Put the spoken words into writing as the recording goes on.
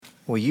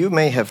Well, you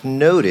may have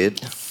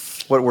noted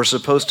what we're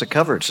supposed to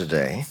cover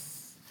today.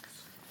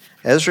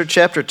 Ezra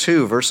chapter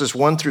 2, verses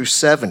 1 through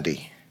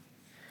 70.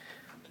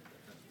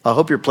 I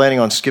hope you're planning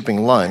on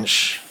skipping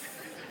lunch.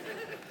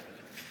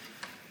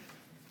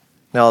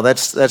 No,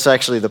 that's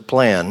actually the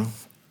plan,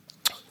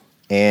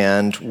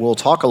 and we'll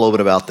talk a little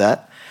bit about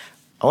that.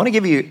 I want to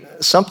give you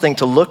something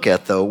to look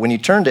at, though. When you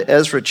turn to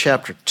Ezra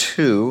chapter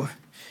 2,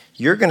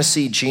 you're going to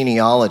see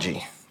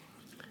genealogy.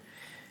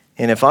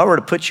 And if I were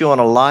to put you on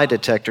a lie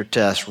detector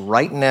test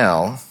right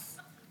now,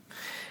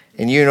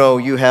 and you know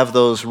you have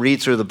those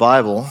read through the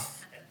Bible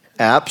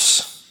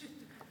apps,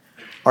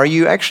 are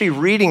you actually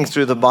reading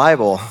through the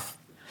Bible?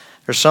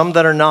 There's some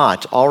that are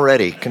not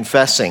already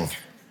confessing.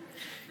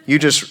 You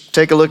just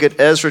take a look at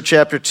Ezra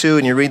chapter 2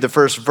 and you read the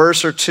first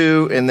verse or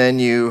two and then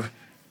you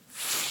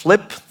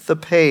flip the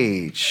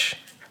page.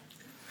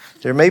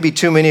 There may be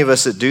too many of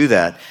us that do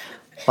that.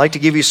 I'd like to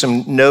give you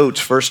some notes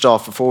first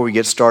off before we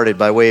get started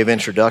by way of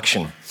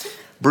introduction.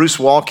 Bruce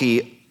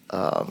Walke,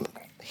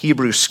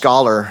 Hebrew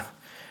scholar,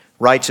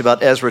 writes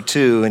about Ezra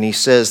 2, and he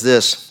says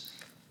this.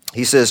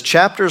 He says,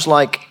 chapters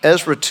like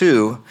Ezra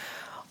 2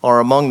 are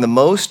among the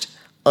most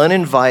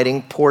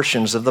uninviting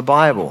portions of the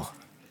Bible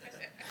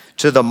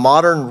to the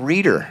modern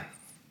reader,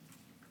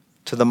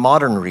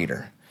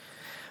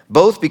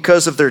 both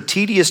because of their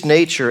tedious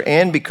nature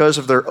and because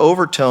of their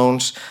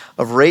overtones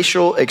of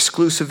racial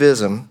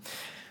exclusivism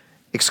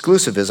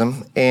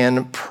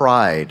and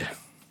pride.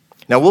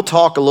 Now, we'll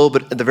talk a little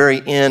bit at the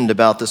very end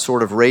about the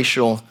sort of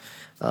racial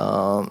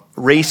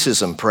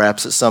racism,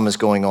 perhaps, that some is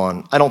going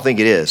on. I don't think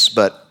it is,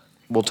 but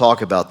we'll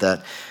talk about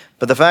that.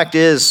 But the fact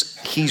is,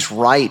 he's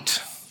right.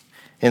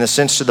 In a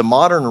sense, to the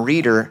modern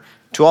reader,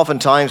 too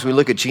oftentimes we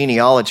look at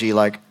genealogy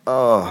like,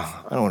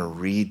 oh, I don't want to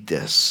read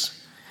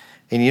this.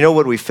 And you know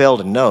what we fail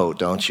to know,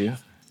 don't you?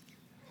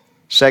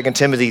 2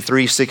 Timothy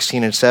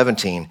 3:16 and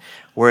 17,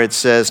 where it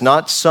says,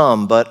 not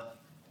some, but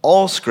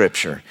all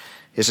Scripture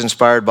is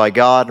inspired by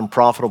God and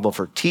profitable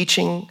for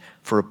teaching,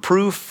 for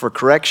reproof, for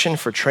correction,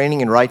 for training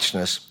in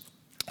righteousness,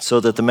 so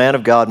that the man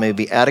of God may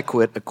be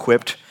adequate,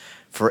 equipped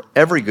for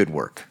every good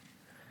work.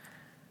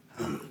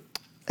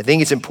 I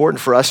think it's important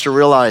for us to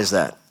realize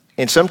that.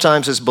 And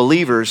sometimes as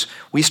believers,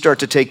 we start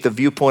to take the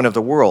viewpoint of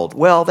the world.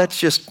 Well,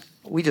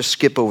 we just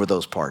skip over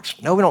those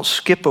parts. No, we don't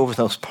skip over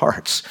those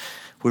parts.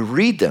 We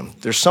read them.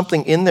 There's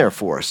something in there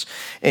for us.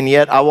 And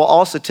yet, I will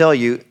also tell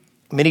you,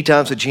 many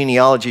times with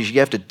genealogies, you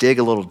have to dig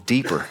a little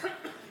deeper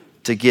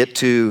to get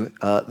to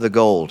the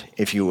gold,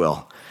 if you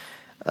will.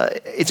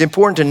 It's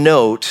important to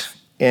note,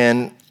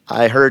 and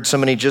I heard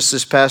somebody just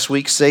this past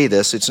week say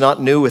this, it's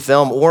not new with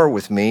them or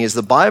with me, is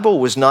the Bible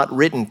was not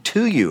written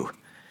to you.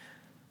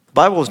 The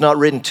Bible was not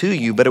written to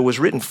you, but it was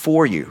written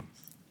for you.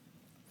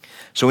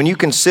 So when you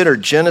consider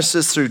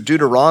Genesis through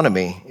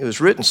Deuteronomy, it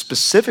was written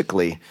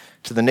specifically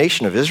to the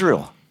nation of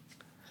Israel.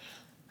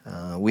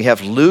 We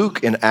have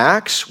Luke and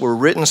Acts were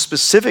written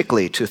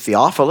specifically to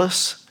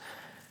Theophilus,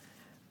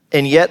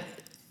 and yet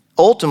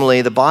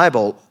ultimately, the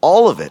Bible,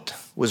 all of it,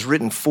 was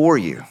written for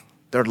you.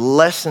 There are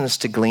lessons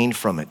to glean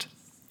from it.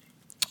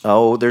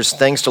 Oh, there's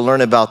things to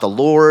learn about the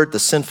Lord, the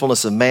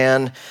sinfulness of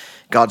man,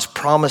 God's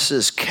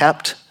promises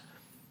kept.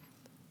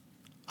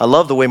 I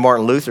love the way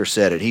Martin Luther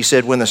said it. He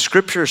said, when the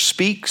Scripture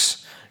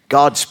speaks,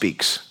 God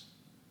speaks.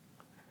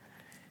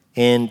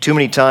 And too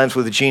many times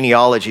with the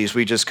genealogies,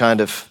 we just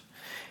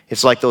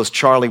it's like those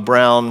Charlie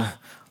Brown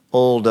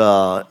old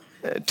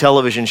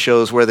television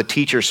shows where the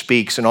teacher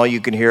speaks and all you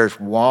can hear is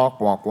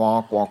walk, walk,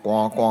 walk, walk,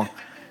 walk, walk.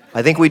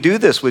 I think we do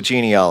this with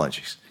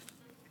genealogies.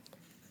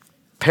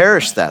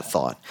 Perish that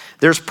thought.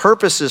 There's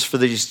purposes for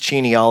these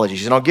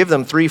genealogies, and I'll give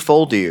them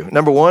threefold to you.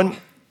 Number one,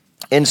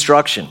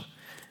 instruction.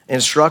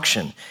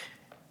 Instruction.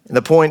 And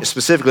the point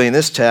specifically in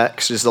this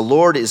text is the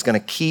Lord is going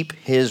to keep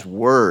his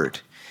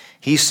word.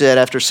 He said,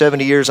 after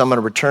 70 years, I'm going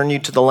to return you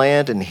to the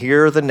land, and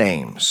here are the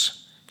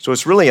names. So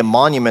it's really a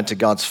monument to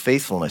God's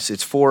faithfulness.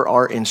 It's for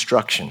our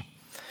instruction.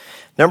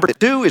 Number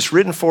two is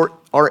written for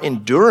our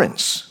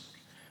endurance.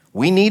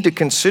 We need to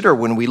consider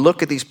when we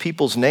look at these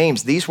people's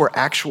names, these were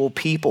actual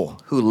people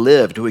who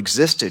lived, who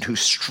existed, who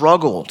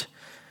struggled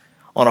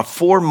on a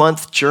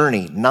 4-month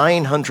journey,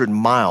 900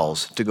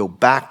 miles to go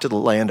back to the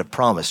land of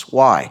promise.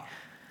 Why?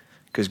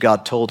 Because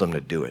God told them to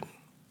do it.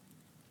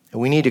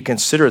 And we need to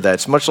consider that.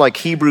 It's much like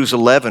Hebrews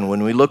 11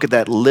 when we look at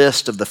that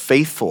list of the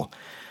faithful.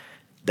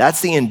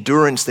 That's the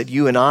endurance that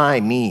you and I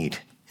need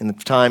in the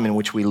time in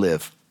which we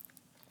live.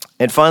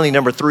 And finally,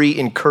 number three,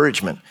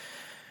 encouragement.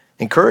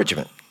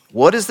 Encouragement.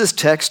 What does this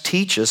text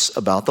teach us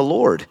about the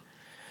Lord?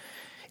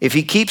 If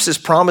he keeps his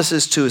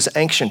promises to his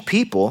ancient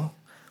people,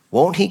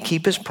 won't he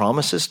keep his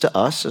promises to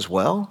us as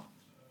well?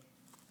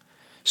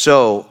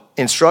 So,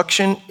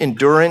 instruction,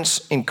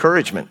 endurance,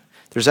 encouragement.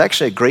 There's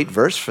actually a great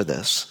verse for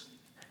this.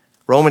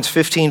 Romans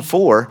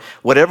 15:4,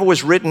 whatever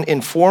was written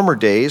in former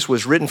days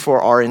was written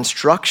for our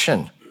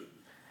instruction,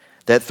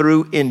 that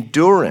through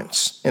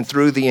endurance and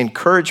through the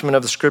encouragement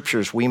of the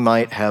Scriptures, we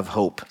might have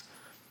hope.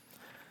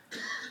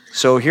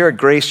 So here at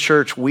Grace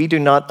Church, we do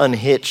not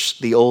unhitch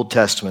the Old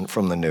Testament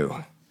from the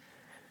New.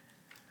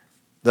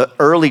 The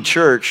early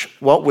church,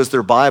 what was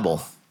their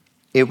Bible?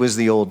 It was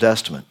the Old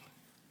Testament.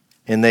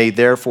 And they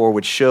therefore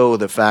would show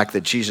the fact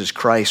that Jesus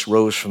Christ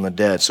rose from the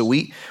dead. So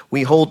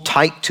we hold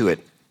tight to it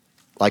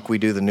like we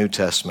do the New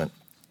Testament.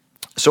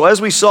 So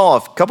as we saw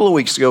a couple of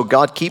weeks ago,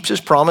 God keeps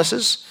his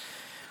promises.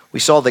 We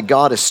saw that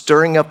God is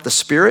stirring up the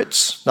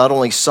spirits, not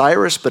only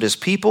Cyrus, but his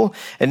people.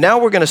 And now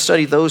we're going to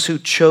study those who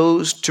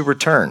chose to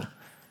return.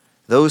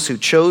 Those who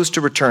chose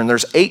to return.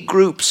 There's 8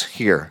 groups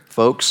here,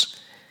 folks.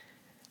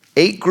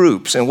 8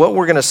 groups. And what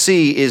we're going to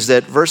see is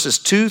that verses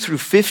 2 through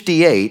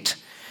 58,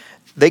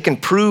 they can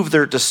prove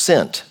their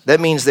descent. That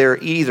means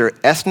they're either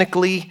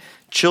ethnically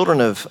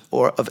children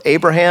of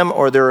Abraham,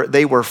 or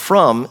they were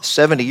from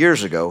 70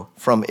 years ago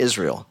from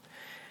Israel.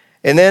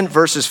 And then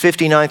verses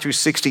 59 through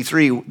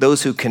 63,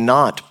 those who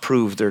cannot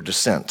prove their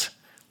descent.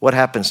 What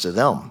happens to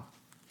them?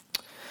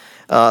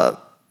 The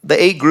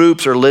 8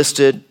 groups are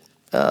listed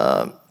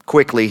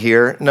quickly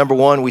here. Number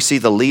 1, we see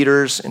the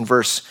leaders in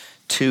verse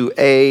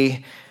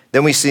 2a.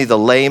 Then we see the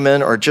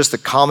laymen, or just the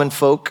common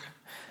folk,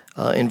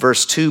 in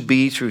verse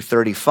 2b through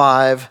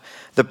 35.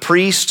 The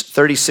priest,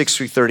 36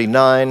 through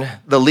 39.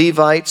 The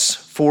Levites,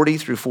 40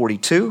 through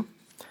 42.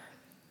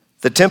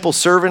 The temple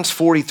servants,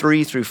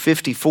 43 through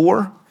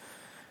 54.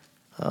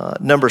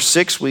 Number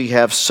 6, we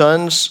have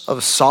sons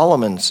of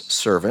Solomon's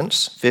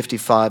servants,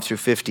 55 through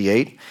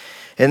 58.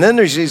 And then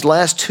there's these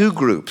last 2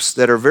 groups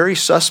that are very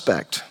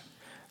suspect.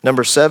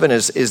 Number 7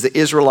 is the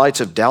Israelites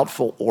of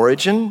doubtful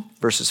origin,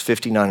 verses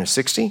 59 and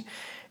 60.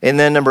 And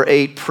then number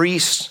 8,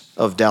 priests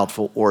of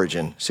doubtful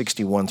origin,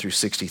 61 through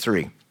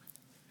 63.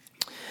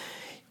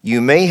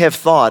 You may have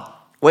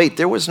thought, wait,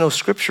 there was no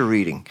scripture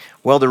reading.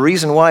 Well, the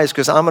reason why is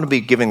because I'm going to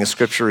be giving a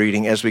scripture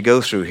reading as we go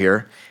through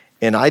here.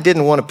 And I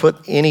didn't want to put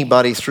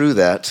anybody through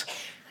that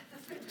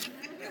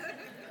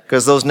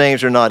because those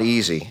names are not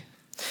easy.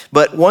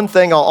 But one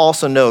thing I'll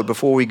also note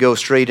before we go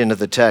straight into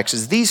the text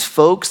is these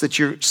folks that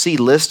you see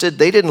listed,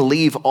 they didn't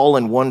leave all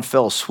in one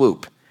fell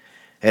swoop.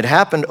 It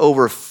happened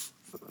over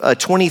a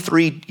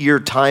 23-year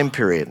time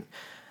period,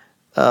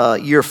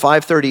 year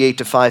 538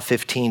 to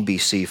 515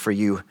 BC for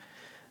you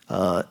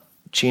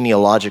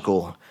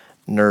genealogical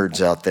nerds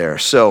out there.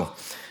 So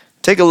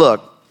take a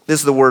look. This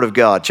is the word of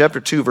God,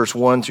 chapter 2, verse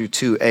 1 through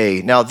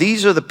 2a. Now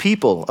these are the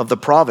people of the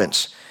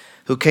province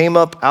who came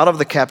up out of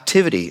the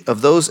captivity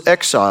of those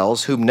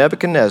exiles whom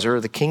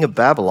Nebuchadnezzar, the king of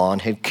Babylon,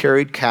 had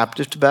carried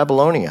captive to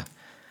Babylonia.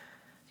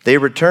 They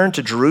returned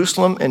to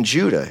Jerusalem and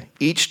Judah,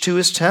 each to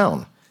his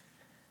town.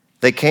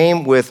 They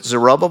came with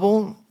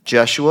Zerubbabel,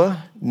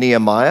 Jeshua,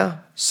 Nehemiah,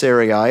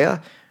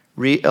 Seraiah,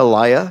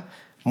 Reeliah,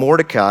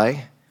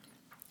 Mordecai,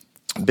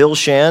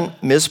 Bilshan,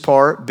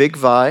 Mizpar,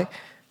 Bigvai,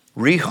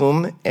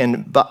 Rehum,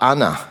 and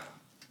Baanah.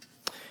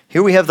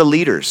 Here we have the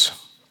leaders.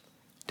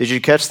 Did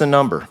you catch the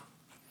number?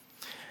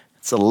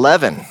 It's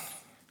 11.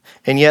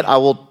 And yet I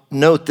will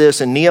note this,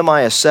 in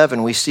Nehemiah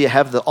 7, we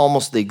have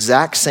almost the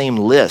exact same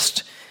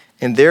list.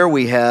 And there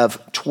we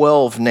have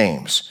 12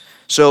 names.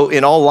 So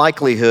in all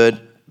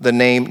likelihood, the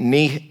name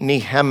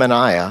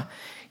Nehemiah,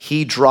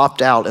 he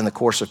dropped out in the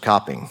course of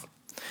copying.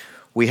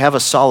 We have a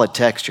solid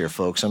text here,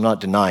 folks. I'm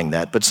not denying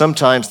that. But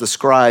sometimes the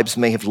scribes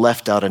may have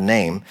left out a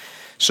name.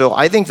 So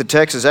I think the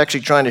text is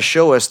actually trying to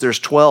show us there's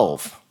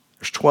 12.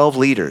 There's 12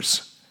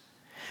 leaders.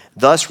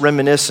 Thus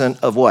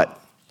reminiscent of what?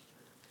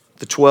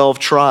 The 12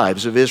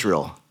 tribes of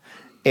Israel.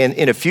 And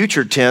in a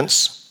future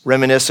tense,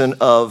 reminiscent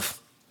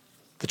of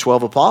the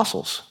 12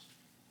 apostles.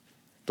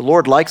 The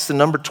Lord likes the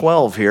number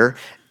 12 here.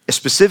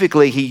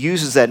 Specifically, he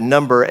uses that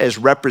number as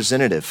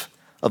representative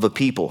of a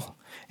people.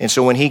 And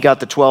so when he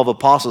got the 12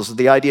 apostles,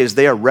 the idea is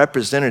they are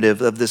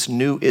representative of this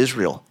new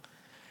Israel.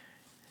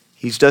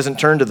 He doesn't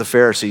turn to the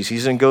Pharisees. He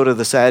doesn't go to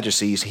the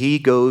Sadducees. He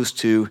goes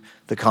to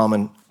the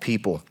common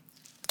people.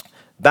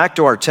 Back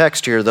to our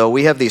text here, though,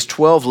 we have these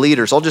 12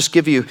 leaders. I'll just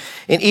give you,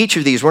 in each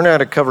of these, we're not going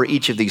to cover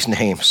each of these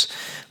names,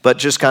 but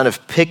just kind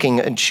of picking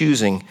and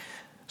choosing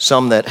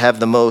some that have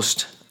the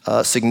most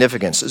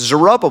significance.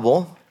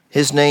 Zerubbabel,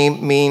 his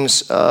name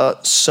means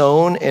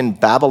sown in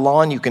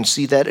Babylon. You can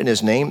see that in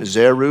his name,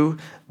 Zeru,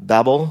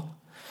 Babel.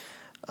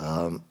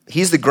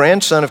 He's the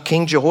grandson of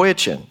King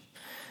Jehoiachin.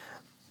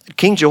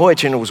 King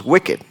Jehoiachin was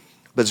wicked,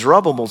 but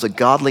Zerubbabel's a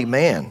godly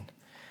man.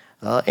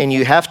 And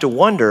you have to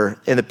wonder,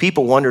 and the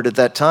people wondered at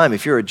that time,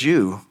 if you're a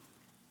Jew,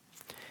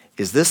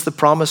 is this the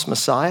promised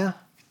Messiah?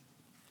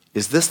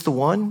 Is this the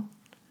one?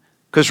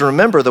 Because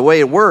remember, the way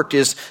it worked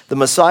is the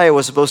Messiah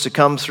was supposed to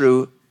come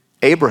through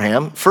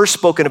Abraham, first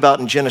spoken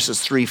about in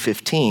Genesis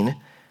 3:15,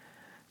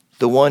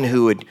 the one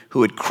who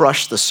would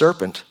crush the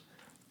serpent.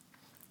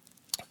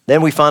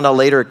 Then we find out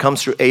later it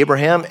comes through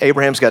Abraham.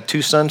 Abraham's got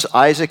 2 sons,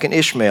 Isaac and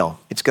Ishmael.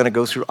 It's going to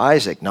go through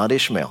Isaac, not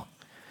Ishmael.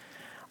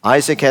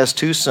 Isaac has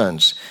 2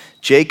 sons,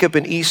 Jacob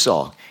and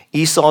Esau.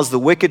 Esau's the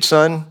wicked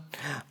son.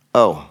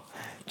 Oh,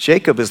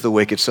 Jacob is the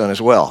wicked son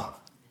as well.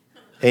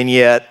 And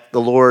yet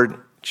the Lord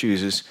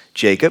chooses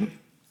Jacob,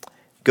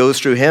 goes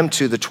through him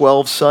to the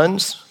 12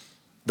 sons,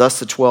 thus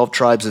the 12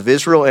 tribes of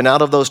Israel. And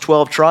out of those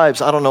 12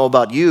 tribes, I don't know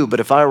about you, but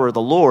if I were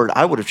the Lord,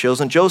 I would have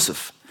chosen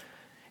Joseph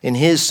and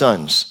his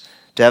sons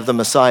to have the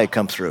Messiah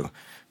come through.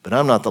 but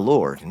I'm not the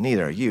Lord, and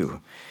neither are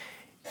you.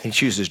 He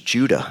chooses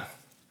Judah,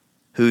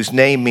 whose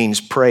name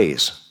means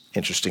praise,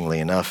 interestingly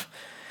enough.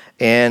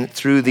 And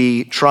through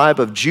the tribe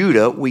of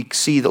Judah, we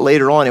see that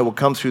later on it will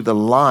come through the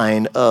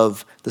line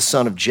of the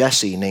son of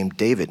Jesse named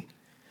David,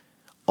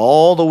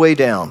 all the way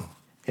down.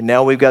 And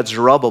now we've got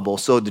Zerubbabel.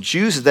 So the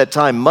Jews at that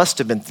time must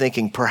have been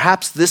thinking,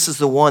 perhaps this is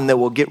the one that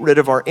will get rid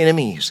of our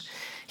enemies.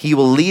 He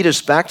will lead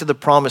us back to the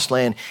promised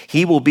land.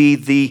 He will be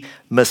the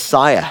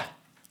Messiah.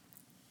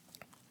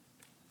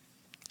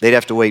 They'd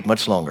have to wait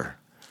much longer,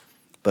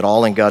 but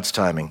all in God's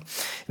timing.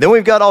 Then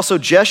we've got also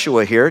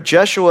Jeshua here.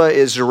 Jeshua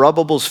is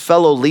Zerubbabel's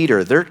fellow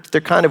leader.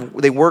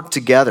 They work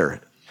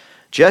together.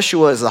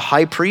 Jeshua is the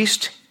high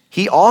priest.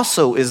 He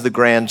also is the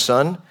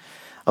grandson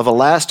of a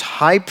last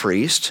high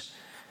priest,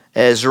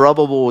 as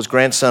Zerubbabel was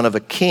grandson of a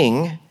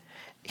king.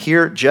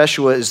 Here,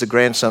 Jeshua is the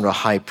grandson of a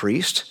high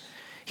priest.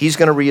 He's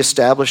going to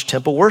reestablish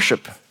temple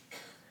worship.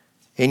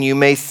 And you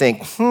may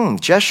think,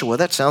 Jeshua,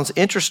 that sounds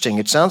interesting.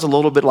 It sounds a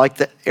little bit like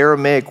the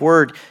Aramaic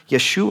word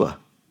Yeshua,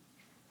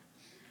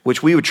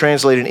 which we would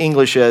translate in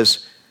English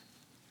as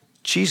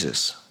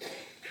Jesus.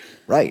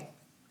 Right.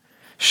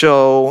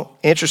 So,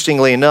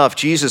 interestingly enough,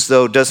 Jesus,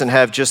 though, doesn't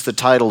have just the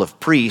title of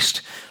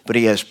priest, but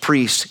he has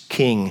priest,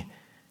 king,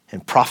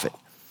 and prophet.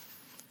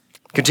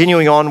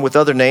 Continuing on with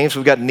other names,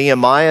 we've got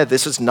Nehemiah.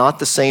 This is not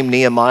the same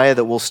Nehemiah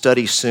that we'll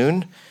study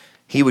soon.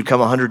 He would come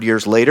 100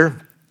 years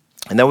later.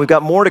 And then we've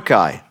got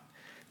Mordecai.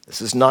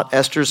 This is not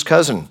Esther's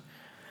cousin,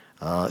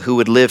 who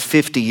would live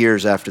 50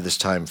 years after this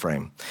time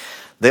frame.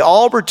 They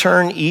all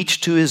return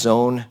each to his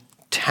own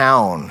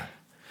town.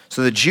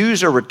 So the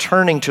Jews are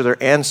returning to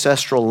their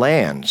ancestral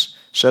lands,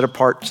 set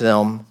apart to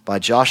them by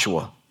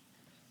Joshua.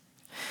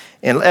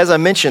 And as I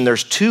mentioned,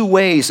 there's two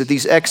ways that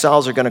these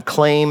exiles are going to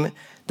claim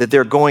that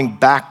they're going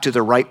back to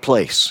the right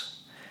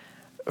place.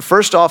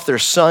 First off, they're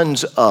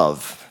sons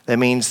of. That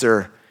means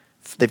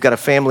they've got a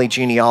family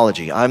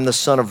genealogy. I'm the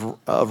son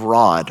of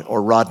Rod,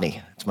 or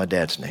Rodney. It's my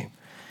dad's name.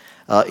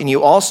 And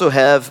you also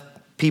have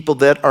people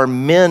that are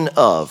men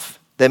of.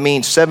 That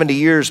means 70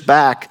 years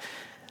back,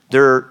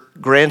 their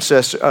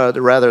grandparents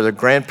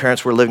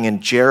were living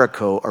in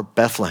Jericho or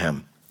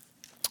Bethlehem.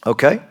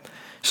 Okay?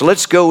 So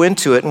let's go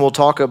into it, and we'll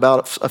talk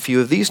about a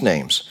few of these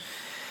names.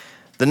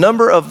 The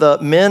number of the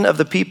men of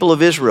the people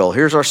of Israel.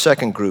 Here's our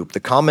second group, the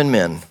common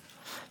men.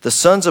 The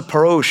sons of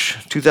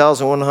Parosh,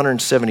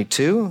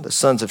 2,172. The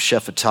sons of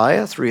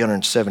Shephatiah,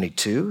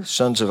 372.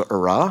 Sons of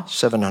Erah,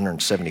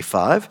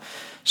 775.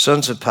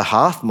 Sons of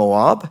Pahath,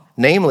 Moab,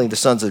 namely the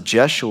sons of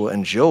Jeshua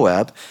and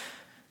Joab,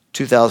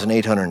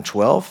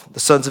 2,812. The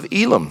sons of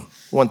Elam,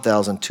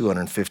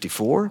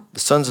 1,254. The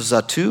sons of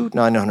Zatu,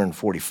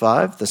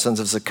 945. The sons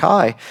of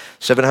Zakai,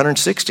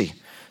 760.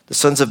 The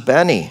sons of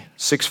Bani,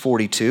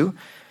 642.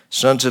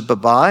 Sons of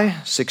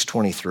Babai,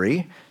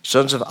 623.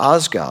 Sons of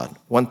Azgad,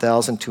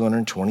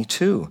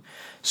 1,222.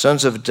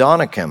 Sons of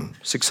Donakim,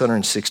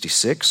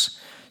 666.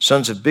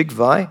 Sons of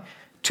Bigvai,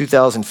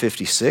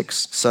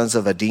 2,056. Sons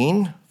of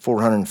Adin,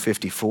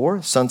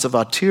 454. Sons of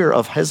Atir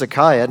of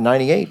Hezekiah,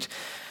 98.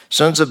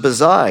 Sons of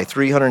Bazai,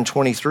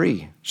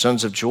 323.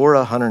 Sons of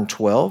Jorah,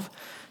 112.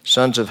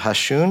 Sons of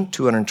Hashun,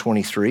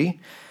 223.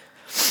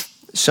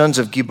 Sons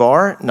of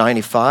Gibar,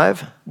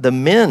 95. The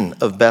men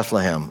of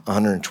Bethlehem,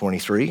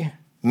 123.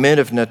 Men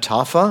of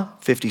Netapha,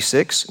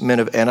 56.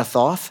 Men of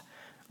Anathoth,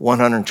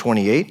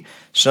 128.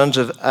 Sons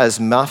of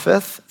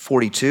Azmapheth,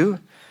 42.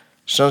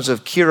 Sons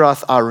of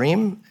Kirath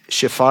Arim,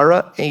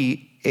 Shephara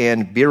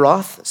and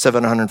Beeroth,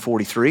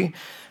 743.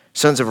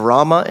 Sons of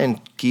Ramah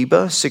and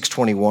Geba,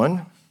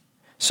 621.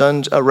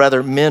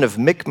 Men of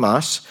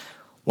Michmas,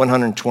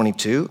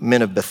 122.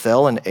 Men of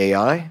Bethel and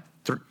Ai,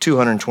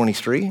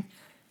 223.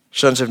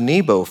 Sons of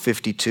Nebo,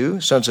 52.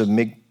 Sons of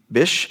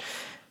Migbish,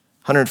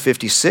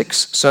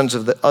 156. Sons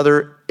of the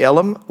other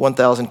Elam,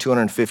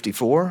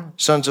 1,254.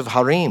 Sons of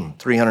Harim,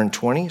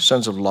 320.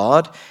 Sons of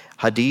Lod,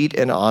 Hadid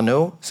and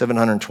Ano,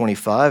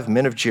 725.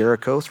 Men of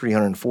Jericho,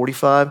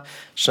 345.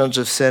 Sons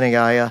of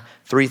Senaiah,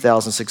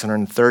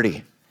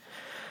 3,630.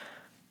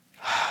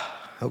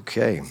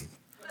 Okay.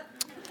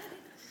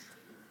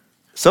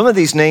 Some of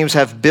these names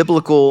have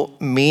biblical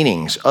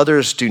meanings.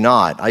 Others do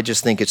not. I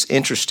just think it's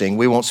interesting.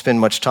 We won't spend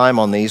much time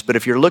on these, but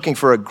if you're looking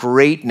for a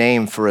great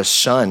name for a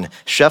son,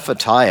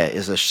 Shephatiah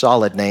is a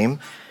solid name.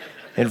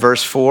 In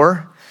verse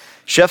 4,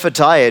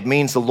 Shephatiah, it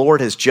means the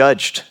Lord has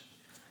judged.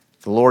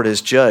 The Lord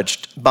has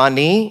judged.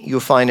 Bani, you'll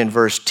find in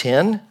verse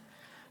 10.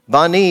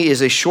 Bani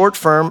is a short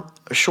form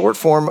of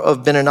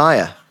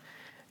Benaniah.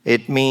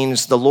 It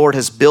means the Lord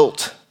has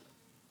built.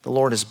 The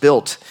Lord has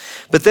built.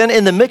 But then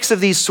in the mix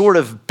of these sort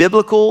of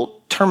biblical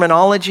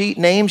terminology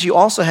names, you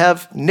also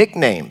have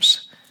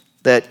nicknames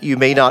that you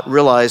may not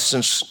realize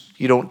since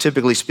you don't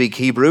typically speak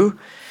Hebrew.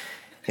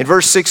 In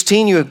verse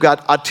 16, you have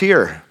got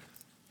Atir.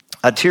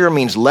 Atir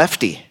means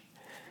lefty.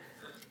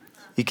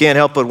 You can't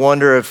help but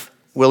wonder if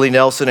Willie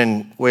Nelson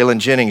and Waylon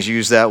Jennings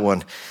used that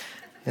one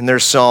in their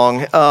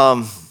song.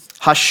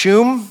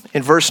 Hashum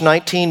in verse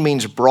 19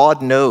 means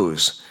broad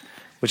nose,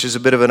 which is a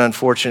bit of an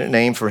unfortunate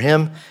name for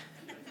him.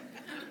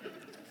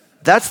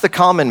 That's the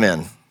common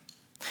men.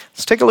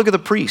 Let's take a look at the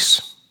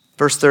priests.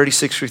 verse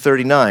 36 through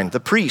 39.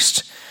 The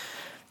priest,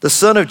 the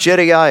son of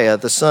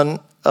Jedaiah, the son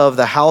of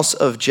the house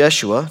of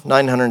Jeshua,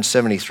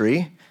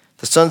 973.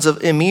 The sons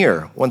of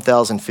Emir,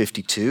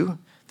 1,052.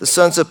 The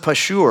sons of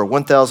Pashur,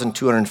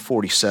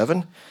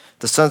 1,247.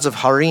 The sons of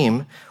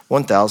Harim,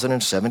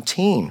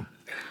 1,017.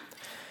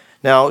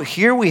 Now,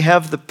 here we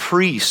have the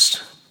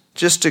priests.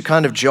 Just to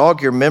kind of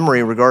jog your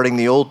memory regarding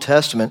the Old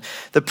Testament,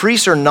 the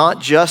priests are not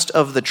just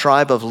of the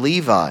tribe of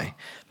Levi,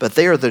 but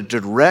they are the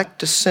direct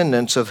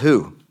descendants of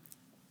who?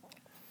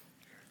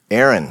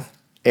 Aaron.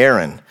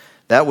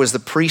 That was the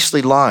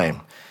priestly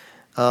line.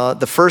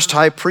 The first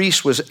high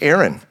priest was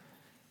Aaron.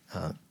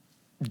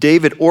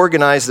 David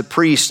organized the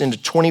priests into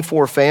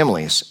 24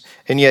 families,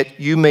 and yet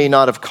you may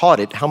not have caught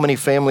it. How many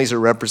families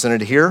are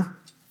represented here?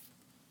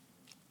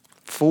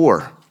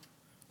 4.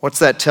 What's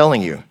that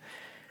telling you?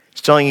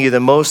 It's telling you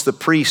that most of the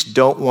priests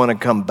don't want to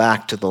come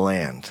back to the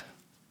land.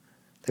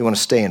 They want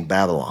to stay in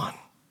Babylon.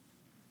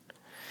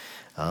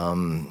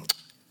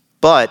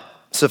 But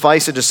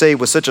suffice it to say,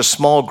 with such a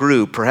small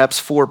group, perhaps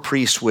 4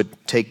 priests would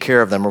take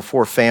care of them, or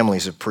 4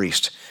 families of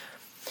priests.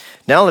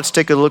 Now let's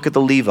take a look at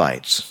the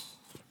Levites,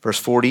 verse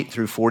 40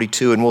 through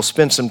 42, and we'll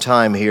spend some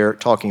time here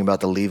talking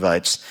about the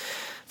Levites.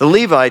 The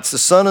Levites, the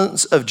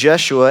sons of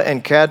Jeshua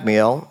and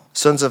Kadmiel,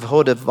 sons of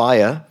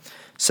Hodaviah,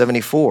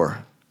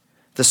 74.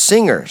 The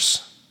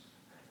singers,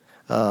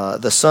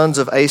 the sons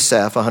of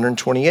Asaph,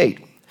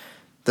 128.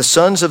 The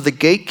sons of the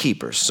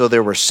gatekeepers. So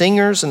there were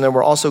singers and there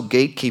were also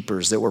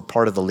gatekeepers that were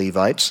part of the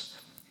Levites.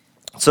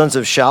 Sons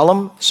of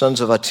Shallum, sons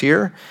of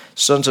Atir,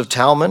 sons of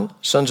Talmon,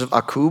 sons of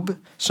Akub,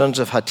 sons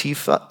of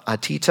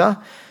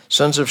Hatita,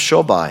 sons of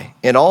Shobai,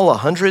 in all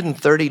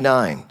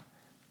 139.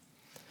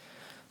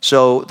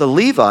 So the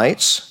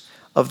Levites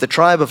of the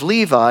tribe of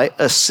Levi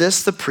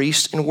assist the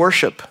priest in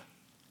worship.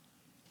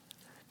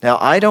 Now,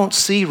 I don't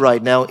see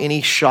right now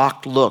any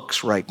shocked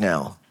looks right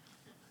now.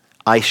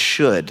 I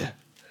should.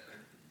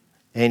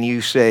 And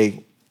you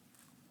say,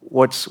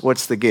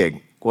 what's the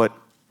gig? What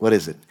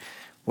is it?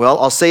 Well,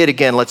 I'll say it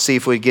again. Let's see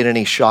if we get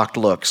any shocked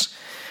looks.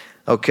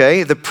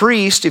 Okay, the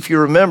priest, if you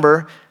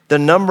remember, the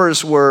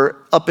numbers were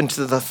up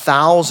into the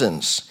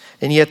thousands.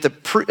 And yet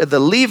the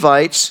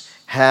Levites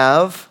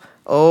have,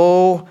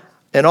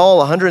 in all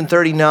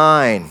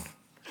 139.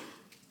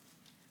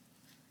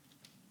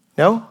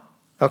 No?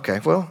 Okay,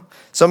 well,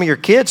 some of your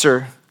kids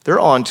they're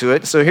on to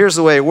it. So here's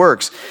the way it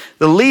works.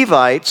 The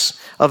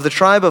Levites of the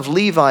tribe of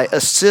Levi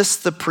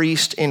assist the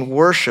priest in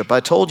worship. I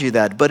told you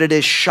that, but it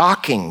is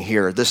shocking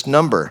here, this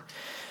number,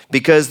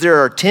 because there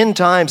are 10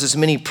 times as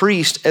many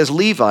priests as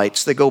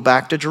Levites that go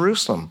back to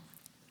Jerusalem.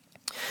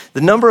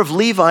 The number of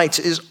Levites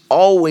is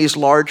always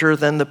larger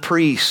than the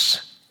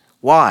priests.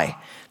 Why?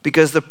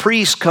 Because the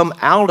priests come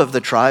out of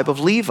the tribe of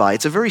Levi.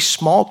 It's a very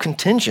small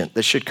contingent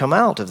that should come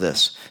out of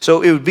this.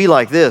 So it would be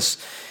like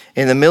this.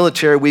 In the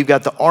military, we've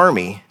got the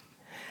army,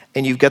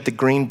 and you've got the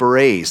Green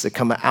Berets that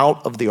come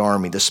out of the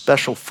army, the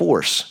special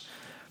force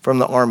from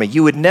the army.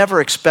 You would never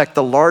expect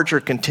the larger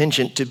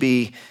contingent to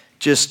be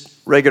just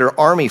regular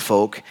army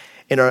folk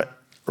in a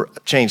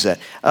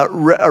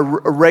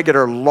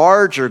regular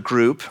larger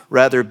group,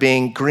 rather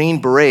being Green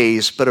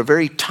Berets, but a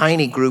very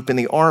tiny group in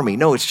the army.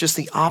 No, it's just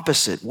the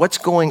opposite. What's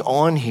going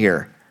on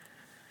here?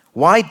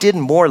 Why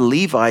didn't more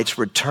Levites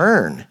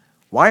return?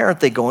 Why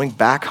aren't they going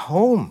back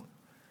home?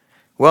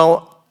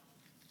 Well,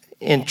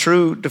 in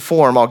true to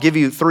form, I'll give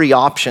you 3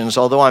 options,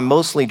 although I'm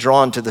mostly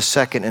drawn to the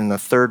second and the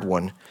third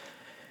one.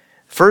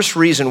 First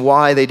reason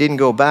why they didn't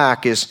go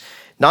back is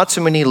not so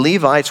many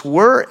Levites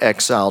were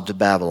exiled to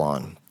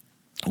Babylon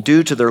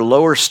due to their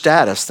lower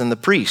status than the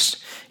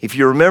priests. If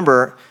you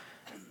remember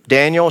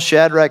Daniel,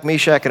 Shadrach,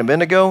 Meshach, and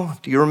Abednego,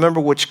 do you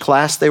remember which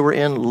class they were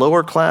in?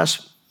 Lower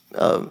class,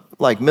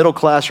 like middle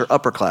class, or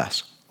upper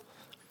class?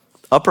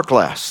 Upper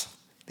class.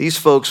 These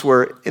folks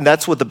were, and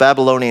that's what the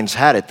Babylonians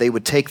had it. They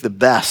would take the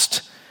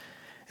best.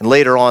 And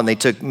later on, they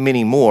took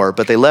many more,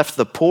 but they left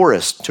the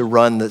poorest to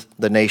run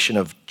the nation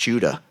of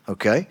Judah,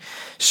 okay?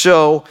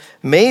 So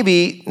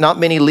maybe not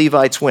many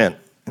Levites went,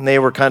 and they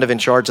were kind of in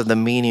charge of the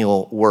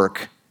menial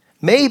work.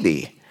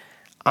 Maybe.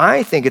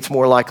 I think it's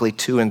more likely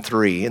 2 and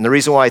 3. And the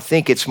reason why I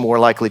think it's more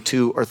likely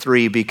 2 or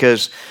 3,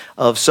 because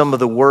of some of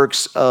the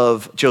works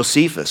of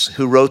Josephus,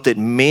 who wrote that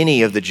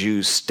many of the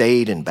Jews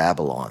stayed in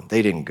Babylon.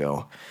 They didn't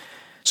go.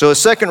 So a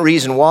second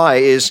reason why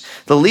is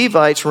the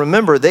Levites,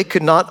 remember, they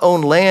could not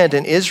own land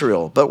in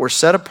Israel, but were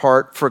set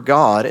apart for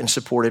God and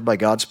supported by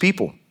God's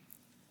people.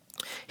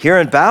 Here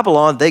in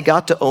Babylon, they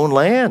got to own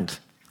land.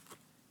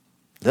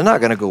 They're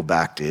not going to go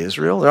back to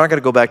Israel. They're not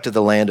going to go back to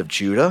the land of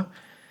Judah.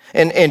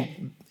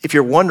 And if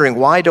you're wondering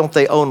why don't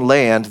they own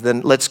land, then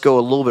let's go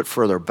a little bit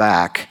further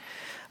back.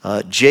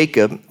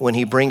 Jacob, when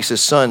he brings his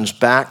sons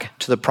back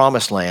to the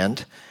promised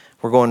land,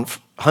 we're going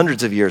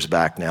hundreds of years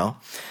back now,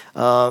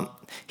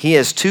 he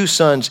has 2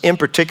 sons in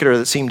particular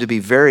that seem to be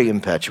very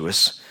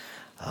impetuous.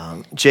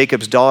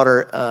 Jacob's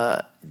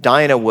daughter,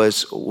 Dinah,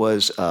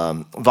 was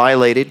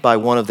violated by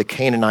one of the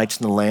Canaanites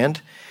in the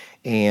land.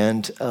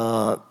 And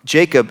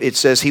Jacob, it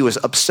says he was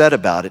upset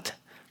about it.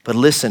 But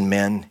listen,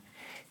 men,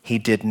 he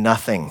did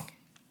nothing.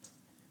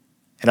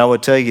 And I will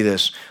tell you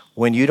this,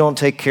 when you don't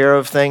take care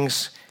of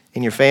things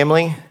in your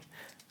family,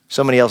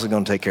 somebody else is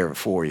going to take care of it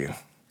for you.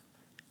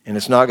 And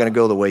it's not going to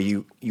go the way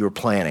you were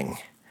planning.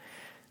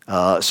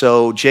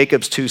 So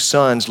Jacob's two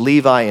sons,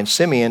 Levi and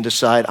Simeon,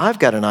 decide, I've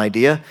got an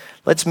idea.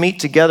 Let's meet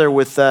together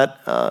with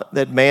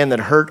that man that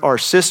hurt our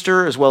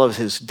sister as well as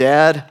his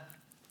dad.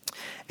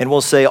 And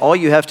we'll say, all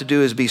you have to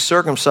do is be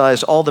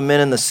circumcised, all the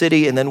men in the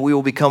city, and then we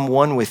will become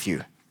one with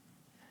you.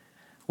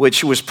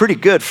 Which was pretty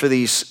good for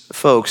these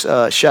folks,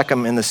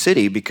 Shechem in the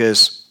city,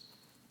 because,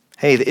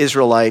 hey, the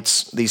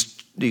Israelites,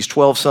 these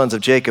 12 sons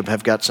of Jacob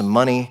have got some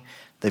money,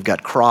 they've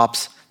got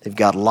crops, they've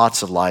got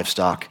lots of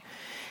livestock.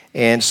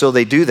 And so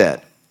they do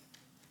that.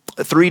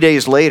 3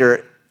 days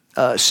later,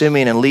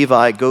 Simeon and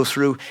Levi go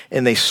through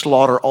and they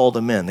slaughter all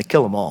the men. They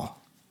kill them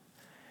all.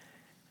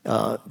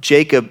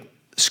 Jacob,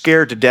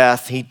 scared to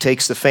death, he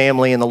takes the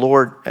family, and the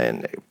Lord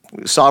and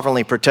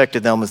sovereignly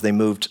protected them as they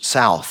moved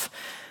south.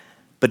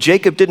 But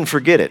Jacob didn't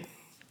forget it.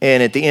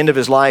 And at the end of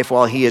his life,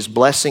 while he is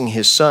blessing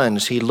his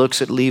sons, he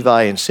looks at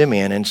Levi and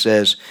Simeon and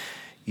says,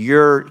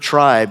 your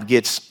tribe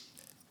gets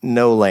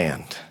no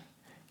land.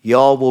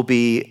 Y'all will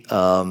be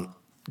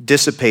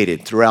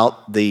dissipated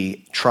throughout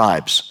the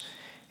tribes.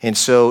 And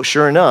so,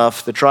 sure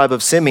enough, the tribe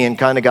of Simeon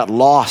kind of got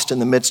lost in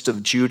the midst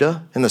of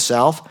Judah in the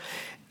south.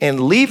 And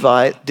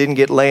Levi didn't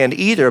get land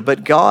either,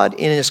 but God,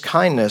 in his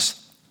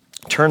kindness,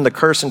 turned the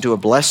curse into a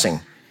blessing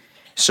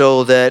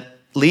so that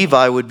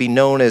Levi would be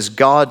known as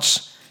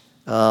God's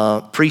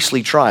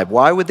priestly tribe.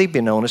 Why would they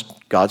be known as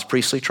God's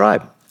priestly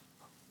tribe?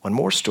 One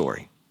more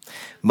story.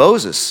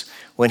 Moses,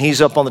 when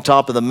he's up on the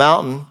top of the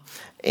mountain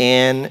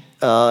and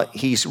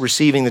he's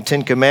receiving the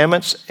 10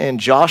 Commandments, and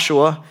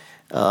Joshua,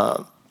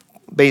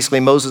 basically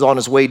Moses on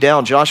his way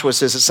down, Joshua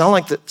says, it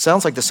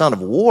sounds like the sound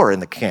of war in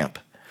the camp.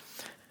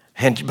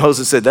 And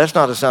Moses said, that's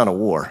not a sound of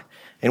war.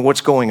 And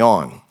what's going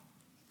on?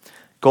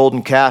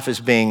 Golden calf is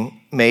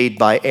being made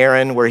by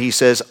Aaron, where he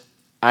says,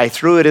 I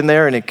threw it in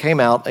there and it came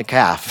out a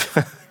calf.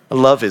 I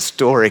love his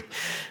story.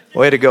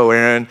 Way to go,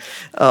 Aaron.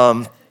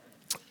 And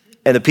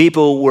the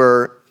people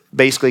were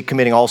basically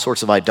committing all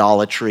sorts of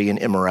idolatry and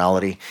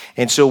immorality.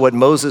 And so what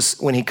Moses,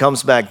 when he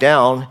comes back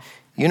down,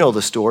 you know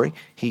the story,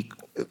 he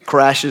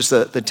crashes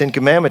the 10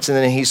 Commandments, and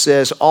then he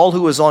says, all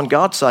who is on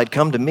God's side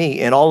come to me,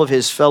 and all of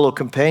his fellow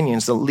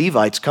companions, the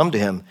Levites, come to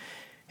him.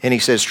 And he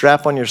says,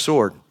 strap on your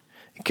sword,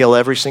 kill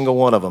every single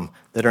one of them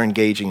that are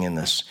engaging in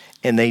this.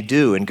 And they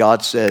do, and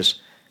God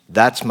says,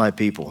 that's my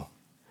people.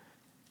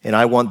 And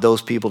I want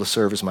those people to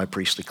serve as my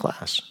priestly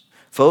class.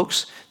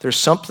 Folks, there's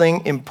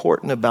something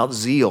important about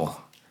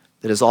zeal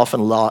that is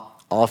often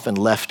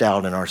left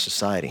out in our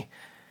society.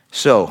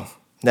 So,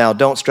 now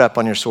don't strap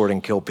on your sword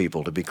and kill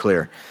people, to be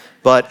clear.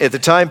 But at the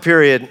time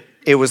period,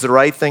 it was the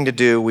right thing to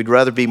do. We'd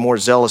rather be more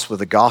zealous with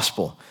the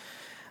gospel.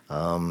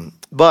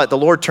 But the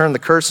Lord turned the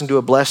curse into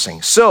a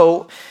blessing.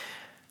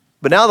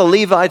 But now the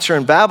Levites are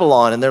in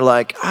Babylon, and they're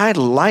like, I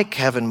like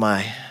having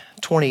my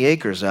 20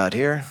 acres out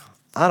here.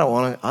 I don't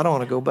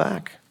want to go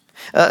back.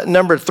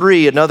 Number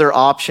 3, another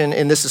option,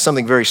 and this is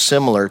something very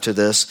similar to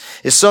this,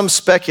 is some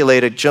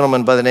speculate, a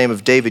gentleman by the name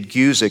of David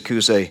Guzik,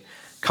 who's a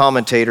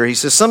commentator, he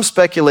says, some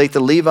speculate the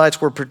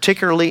Levites were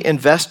particularly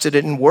invested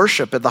in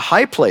worship at the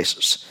high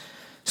places,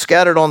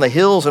 scattered on the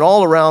hills and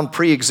all around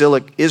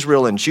pre-exilic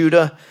Israel and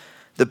Judah.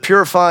 The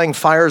purifying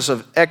fires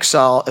of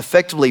exile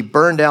effectively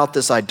burned out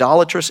this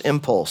idolatrous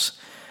impulse.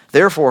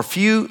 Therefore,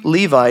 few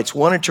Levites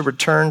wanted to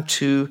return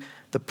to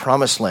the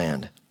promised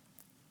land.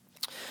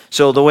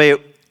 So the way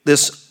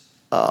this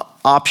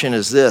option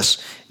is this,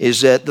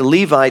 is that the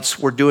Levites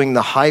were doing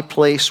the high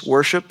place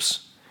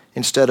worships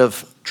instead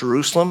of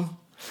Jerusalem.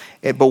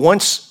 But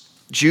once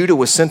Judah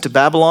was sent to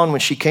Babylon, when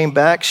she came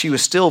back, she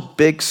was still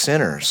big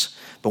sinners.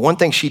 But one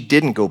thing she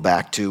didn't go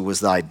back to was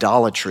the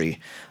idolatry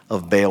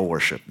of Baal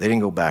worship. They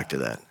didn't go back to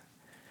that.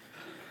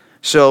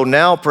 So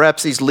now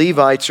perhaps these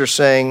Levites are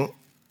saying,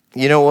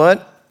 you know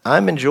what?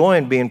 I'm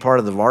enjoying being part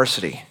of the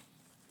varsity.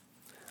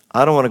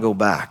 I don't want to go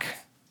back.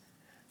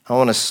 I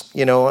want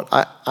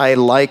to, I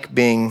like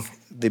being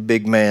the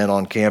big man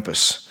on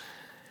campus.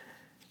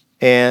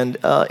 And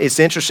it's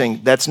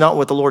interesting. That's not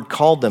what the Lord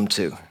called them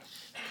to.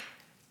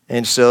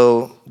 And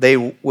so they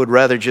would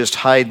rather just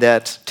hide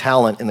that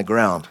talent in the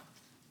ground.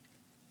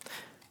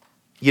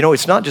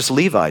 It's not just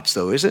Levites,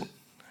 though, is it?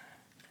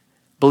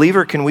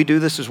 Believer, can we do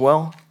this as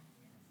well?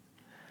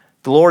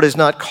 The Lord has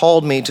not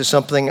called me to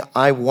something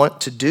I want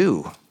to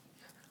do.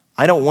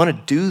 I don't want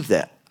to do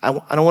that. I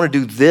don't want to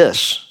do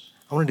this.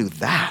 I want to do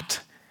that.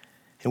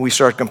 And we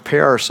start to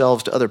compare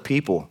ourselves to other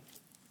people,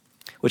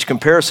 which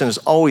comparison is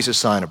always a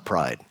sign of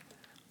pride.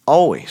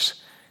 Always.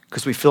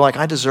 Because we feel like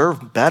I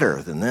deserve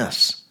better than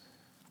this.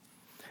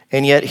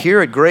 And yet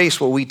here at Grace,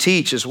 what we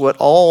teach is what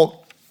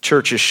all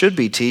churches should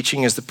be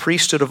teaching is the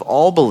priesthood of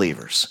all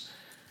believers.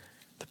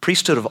 The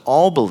priesthood of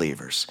all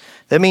believers.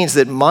 That means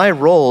that my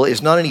role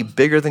is not any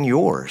bigger than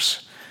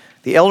yours.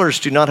 The elders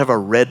do not have a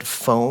red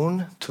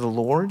phone to the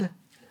Lord.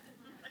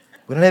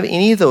 We don't have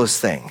any of those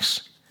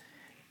things.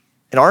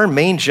 And our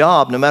main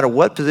job, no matter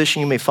what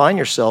position you may find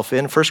yourself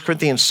in, 1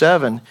 Corinthians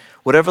 7,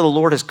 whatever the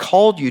Lord has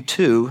called you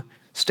to,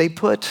 stay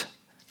put.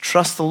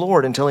 Trust the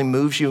Lord until he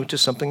moves you to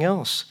something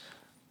else.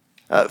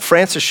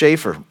 Francis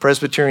Schaeffer,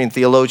 Presbyterian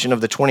theologian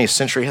of the 20th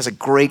century, has a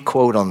great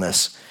quote on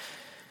this.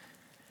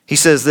 He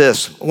says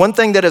this, "One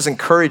thing that has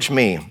encouraged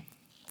me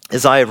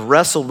as I have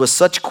wrestled with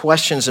such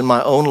questions in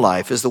my own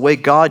life is the way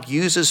God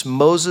uses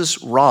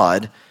Moses'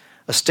 rod,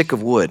 a stick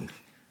of wood.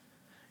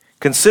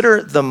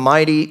 Consider the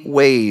mighty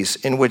ways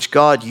in which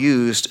God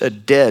used a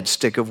dead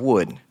stick of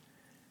wood.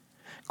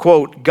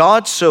 Quote,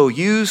 God so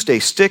used a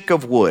stick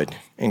of wood,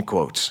 in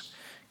quotes,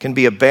 can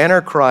be a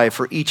banner cry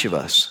for each of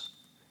us.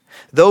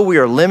 Though we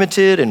are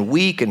limited and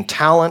weak in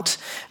talent,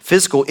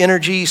 physical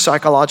energy,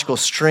 psychological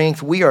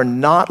strength, we are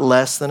not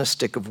less than a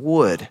stick of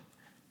wood.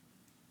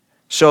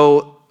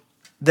 So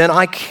then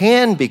I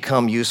can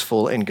become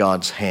useful in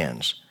God's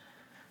hands.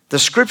 The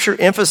scripture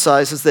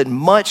emphasizes that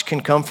much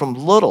can come from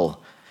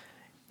little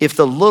if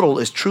the little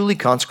is truly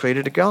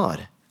consecrated to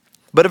God.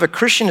 But if a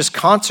Christian is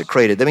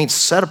consecrated, that means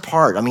set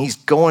apart. He's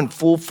going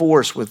full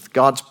force with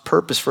God's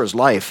purpose for his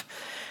life.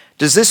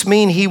 Does this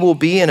mean he will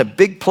be in a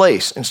big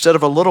place instead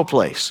of a little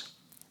place?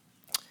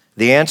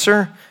 The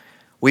answer,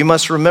 we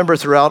must remember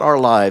throughout our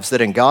lives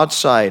that in God's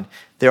sight,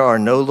 there are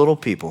no little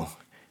people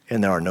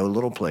and there are no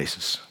little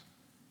places.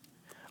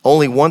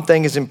 Only one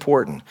thing is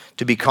important,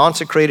 to be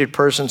consecrated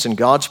persons in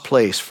God's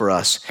place for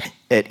us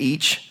at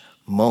each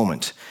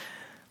moment.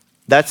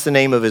 That's the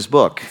name of his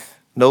book,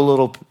 No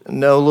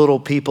Little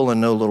People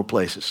and No Little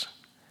Places.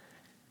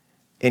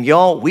 And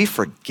y'all, we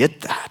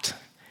forget that.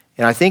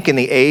 And I think in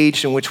the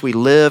age in which we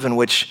live, in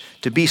which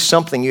to be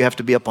something, you have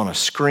to be up on a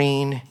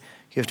screen,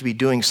 you have to be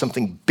doing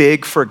something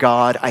big for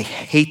God. I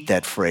hate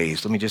that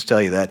phrase. Let me just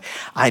tell you that.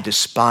 I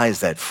despise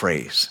that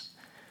phrase.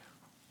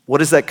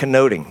 What is that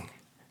connoting?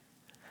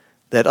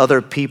 That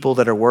other people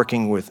that are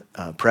working with,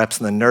 perhaps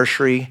in the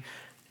nursery,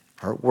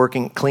 are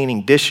working,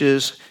 cleaning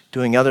dishes,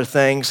 doing other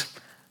things,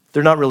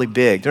 they're not really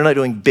big. They're not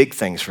doing big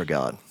things for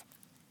God.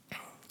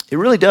 It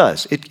really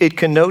does. It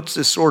connotes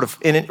this sort of,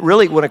 and it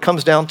really, when it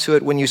comes down to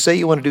it, when you say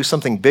you want to do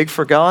something big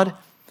for God,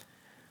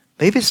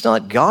 maybe it's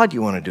not God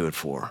you want to do it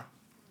for.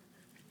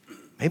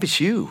 Maybe it's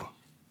you.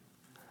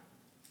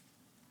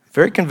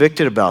 Very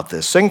convicted about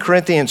this. 2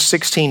 Corinthians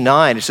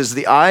 16:9, it says,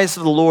 the eyes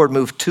of the Lord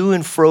move to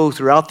and fro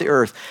throughout the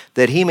earth,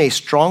 that he may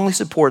strongly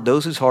support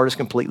those whose heart is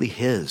completely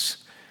his.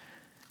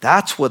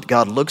 That's what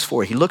God looks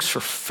for. He looks for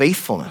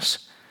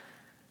faithfulness.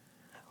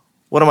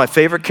 One of my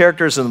favorite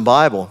characters in the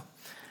Bible,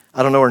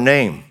 I don't know her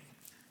name.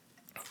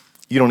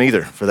 You don't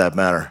either, for that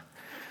matter.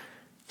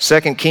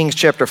 2 Kings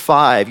chapter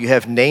 5, you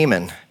have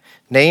Naaman.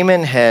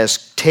 Naaman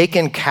has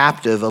taken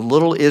captive a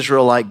little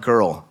Israelite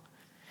girl.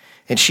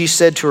 And she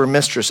said to her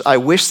mistress, I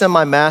wish that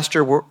my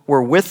master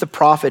were with the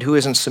prophet who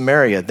is in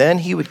Samaria. Then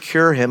he would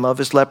cure him of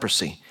his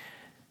leprosy.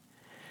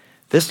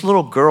 This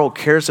little girl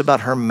cares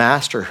about her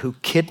master who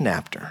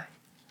kidnapped her,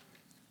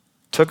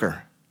 took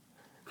her.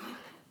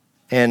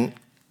 And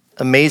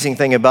amazing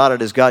thing about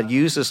it is God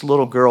used this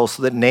little girl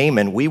so that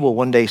Naaman, we will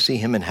one day see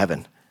him in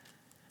heaven.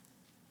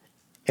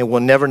 And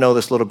we'll never know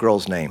this little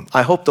girl's name.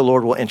 I hope the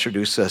Lord will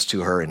introduce us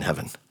to her in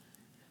heaven.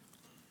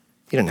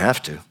 He didn't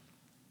have to.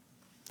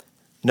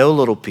 No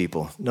little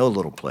people, no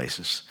little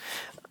places.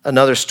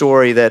 Another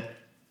story that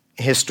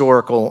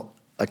historical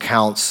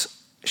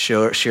accounts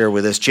share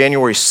with us.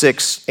 January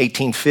 6,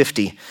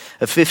 1850,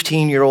 a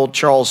 15-year-old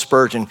Charles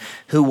Spurgeon,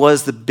 who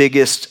was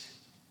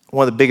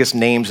one of the biggest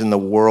names in the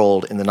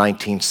world in the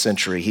 19th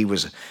century. He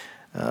was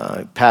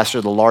pastor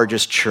of the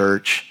largest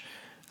church,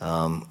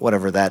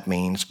 whatever that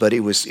means, but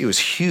it was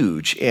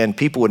huge, and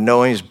people would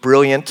know him. He was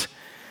brilliant.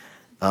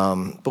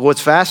 But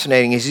what's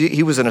fascinating is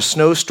he was in a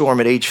snowstorm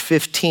at age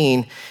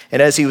 15,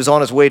 and as he was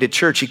on his way to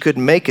church, he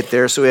couldn't make it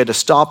there, so he had to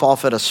stop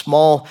off at a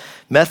small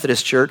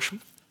Methodist church.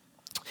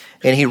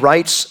 And he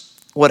writes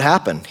what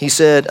happened. He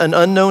said, an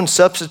unknown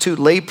substitute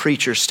lay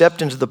preacher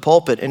stepped into the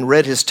pulpit and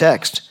read his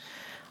text,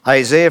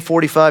 Isaiah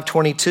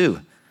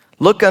 45:22.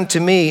 Look unto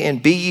me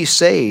and be ye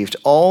saved,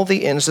 all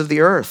the ends of the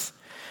earth.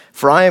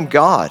 For I am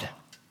God,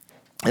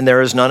 and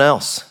there is none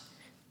else.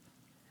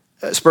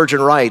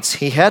 Spurgeon writes,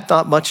 he had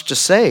not much to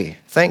say,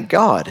 thank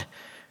God,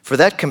 for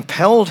that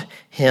compelled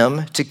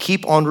him to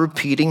keep on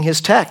repeating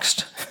his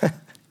text.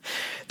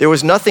 There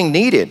was nothing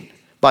needed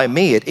by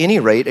me at any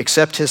rate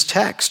except his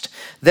text.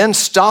 Then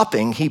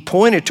stopping, he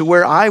pointed to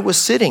where I was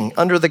sitting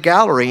under the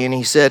gallery, and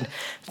he said,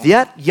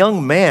 that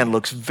young man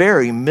looks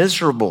very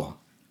miserable.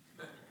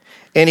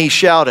 And he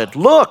shouted,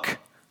 look,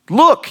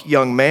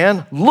 young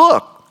man,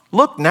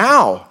 look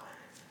now.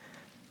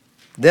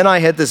 Then I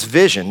had this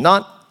vision,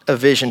 not a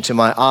vision to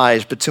my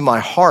eyes, but to my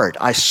heart.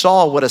 I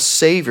saw what a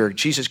Savior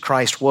Jesus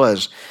Christ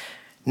was.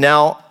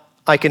 Now,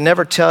 I can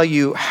never tell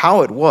you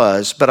how it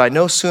was, but I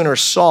no sooner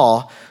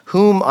saw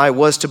whom I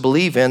was to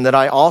believe in than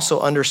I also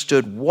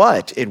understood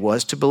what it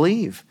was to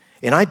believe.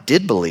 And I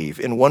did believe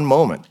in one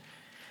moment.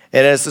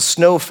 And as the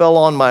snow fell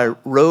on my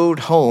road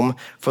home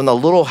from the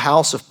little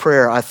house of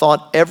prayer, I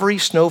thought every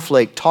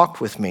snowflake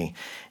talked with me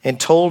and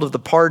told of the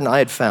pardon I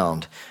had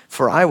found,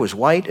 for I was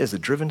white as the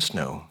driven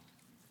snow.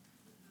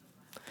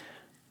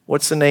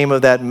 What's the name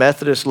of that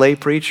Methodist lay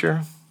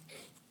preacher?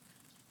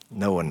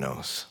 No one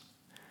knows.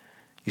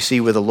 You see,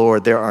 with the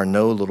Lord, there are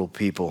no little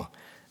people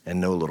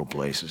and no little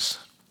places.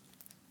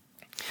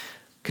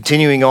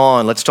 Continuing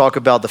on, let's talk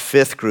about the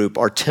fifth group,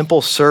 our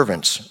temple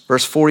servants.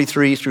 Verse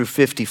 43 through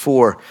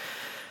 54.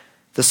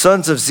 The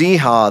sons of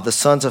Ziha, the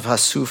sons of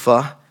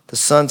Hasupha, the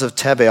sons of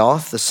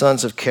Tabaoth, the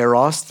sons of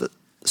Keros, the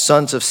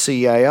sons of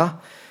Seiah,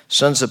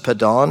 sons of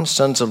Padon,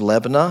 sons of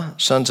Lebna,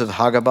 sons of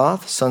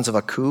Hagabath, sons of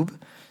Akub,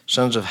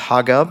 sons of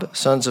Hagab,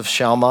 sons of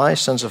Shalmai,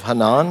 sons of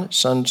Hanan,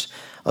 sons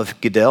of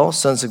Gidel,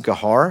 sons of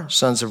Gahar,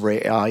 sons of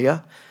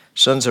Reiah,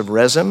 sons of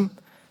Rezim,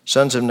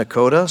 sons of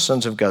Nakoda,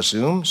 sons of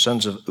Gazum,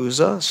 sons of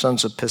Uzzah,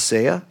 sons of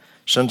Peseah,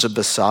 sons of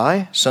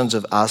Besai, sons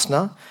of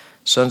Asna,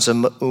 sons of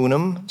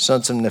Meunim,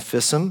 sons of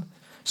Nephisim,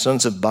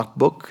 sons of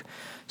Bakbuk,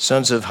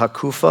 sons of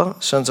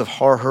Hakufa, sons of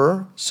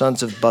Harhur,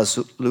 sons of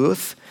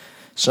Bazluth,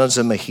 sons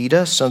of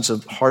Mahida, sons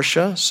of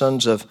Harsha,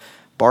 sons of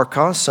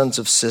Barkos, sons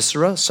of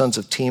Sisera, sons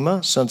of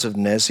Tema, sons of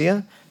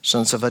Neziah,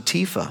 sons of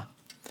Atifa.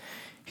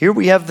 Here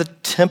we have the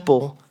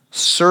temple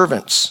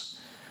servants.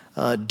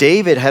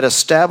 David had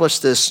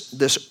established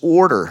this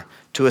order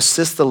to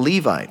assist the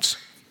Levites.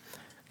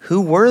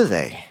 Who were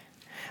they?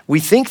 We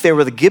think they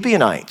were the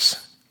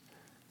Gibeonites.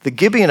 The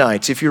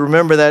Gibeonites, if you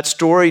remember that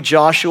story,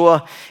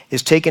 Joshua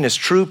is taking his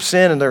troops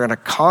in and they're going to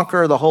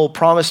conquer the whole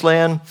promised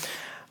land.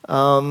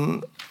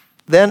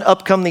 Then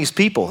up come these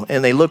people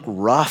and they look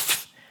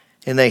rough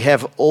and they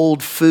have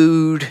old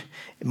food,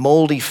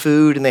 moldy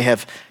food, and they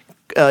have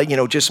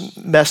just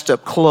messed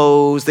up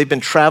clothes. They've been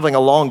traveling a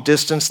long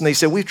distance, and they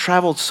said, we've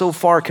traveled so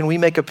far, can we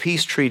make a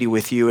peace treaty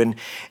with you?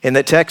 And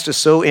the text is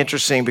so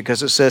interesting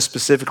because it says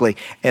specifically,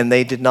 and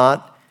they did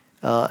not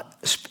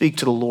speak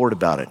to the Lord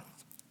about it.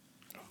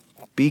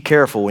 Be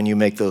careful when you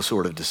make those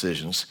sort of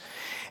decisions.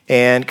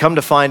 And come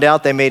to find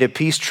out, they made a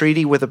peace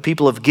treaty with the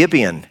people of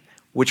Gibeon,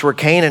 which were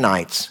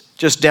Canaanites,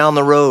 just down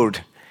the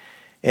road.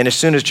 And as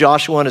soon as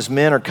Joshua and his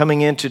men are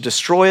coming in to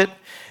destroy it,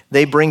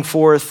 they bring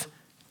forth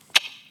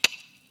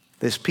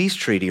this peace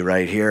treaty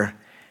right here.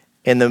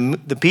 And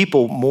the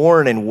people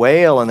mourn and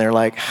wail, and they're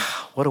like,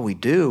 what do we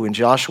do? And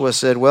Joshua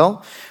said,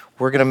 well,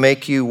 we're going to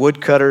make you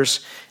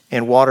woodcutters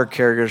and water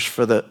carriers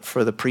for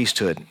the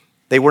priesthood.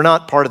 They were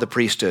not part of the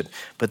priesthood,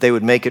 but they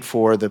would make it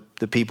for the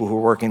people who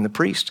were working the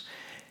priest.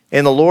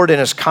 And the Lord in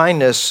his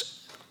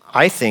kindness,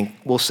 I think,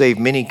 will save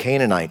many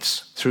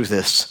Canaanites through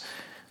this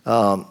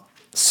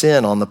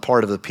sin on the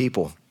part of the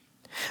people.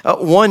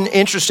 One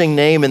interesting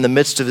name in the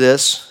midst of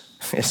this,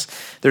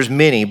 there's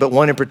many, but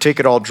one in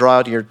particular I'll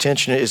draw to your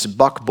attention is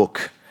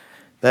Bakbuk.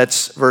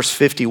 That's verse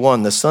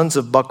 51, the sons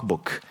of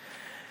Bakbuk.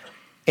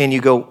 And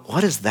you go,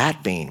 what does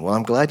that mean? Well,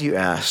 I'm glad you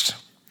asked.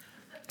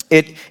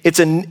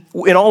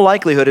 In all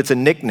likelihood, it's a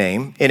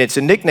nickname, and it's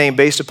a nickname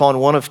based upon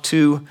one of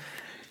two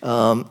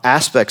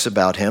aspects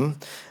about him.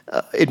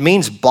 It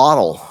means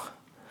bottle.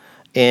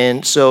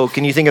 And so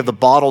can you think of the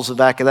bottles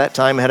back at that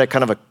time? It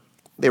had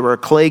they were a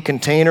clay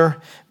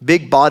container,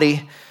 big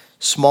body,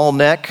 small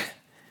neck.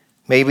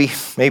 Maybe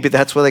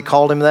that's why they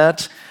called him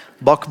that,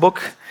 Bakbuk.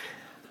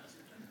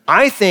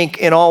 I think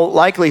in all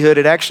likelihood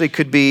it actually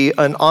could be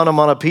an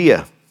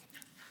onomatopoeia.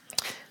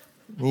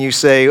 You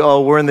say,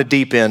 oh, we're in the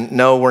deep end.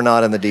 No, we're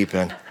not in the deep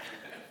end.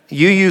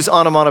 You use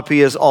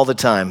onomatopoeias all the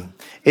time.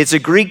 It's a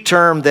Greek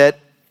term that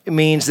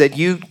means that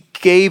you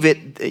gave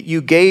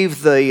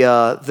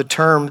the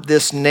term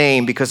this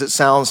name because it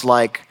sounds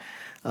like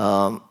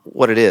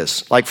what it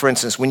is. Like, for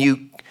instance,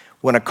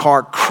 when a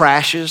car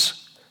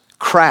crashes,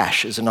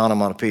 crash is an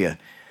onomatopoeia.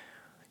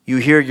 You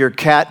hear your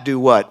cat do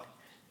what?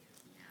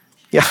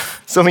 Yeah,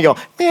 some of y'all,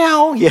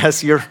 meow.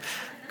 Yes,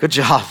 good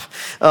job.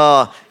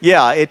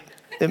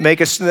 It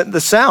makes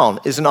the sound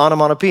is an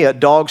onomatopoeia.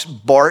 Dogs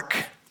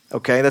bark.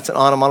 Okay, that's an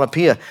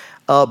onomatopoeia.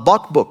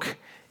 Bakbuk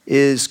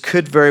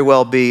could very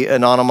well be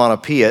an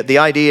onomatopoeia. The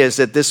idea is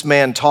that this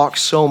man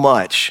talks so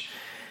much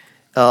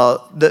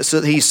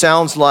so he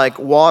sounds like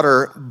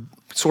water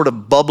sort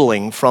of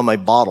bubbling from a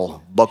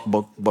bottle. Buck,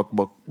 buck, buck,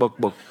 buck, buck,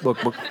 buck,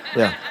 buck, buck.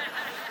 Yeah.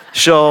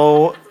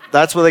 So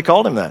that's what they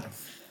called him that.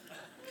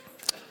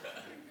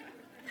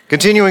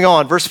 Continuing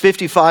on, verse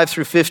 55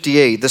 through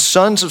 58, the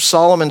sons of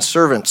Solomon's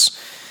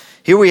servants.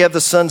 Here we have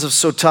the sons of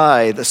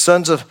Sotai, the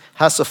sons of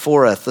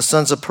Hasaphorath, the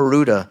sons of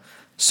Peruda,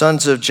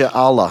 sons of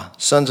Jaala,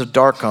 sons of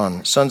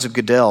Darkon, sons of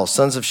Gedel,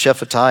 sons of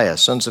Shephatiah,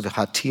 sons of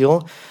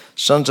Hatil,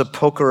 sons of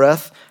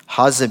Pokereth,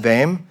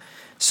 Hazebam,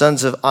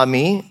 sons of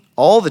Ami,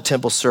 all the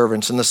temple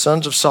servants, and the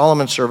sons of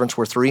Solomon's servants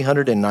were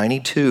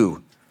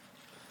 392.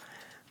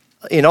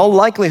 In all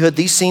likelihood,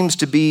 these seems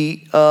to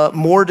be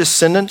more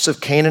descendants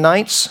of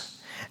Canaanites.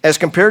 As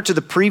compared to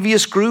the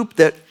previous group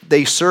that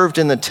they served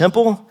in the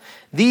temple,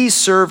 these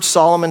served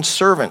Solomon's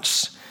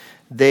servants.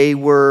 They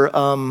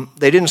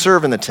didn't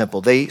serve in the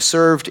temple. They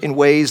served in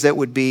ways that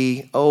would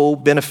be,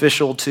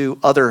 beneficial to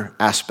other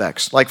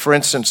aspects. Like, for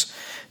instance,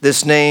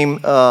 this name,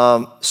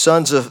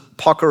 sons of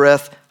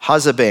Pokereth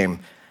Hazebam,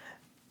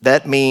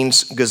 that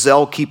means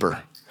gazelle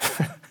keeper.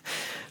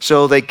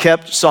 So they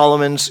kept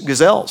Solomon's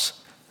gazelles,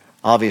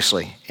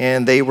 obviously,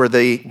 and they were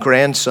the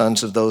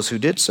grandsons of those who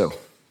did so.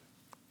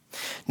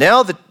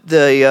 Now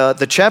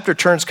the chapter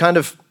turns kind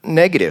of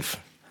negative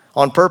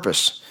on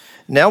purpose.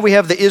 Now we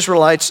have the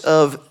Israelites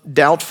of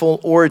doubtful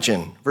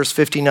origin, verse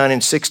 59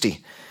 and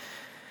 60.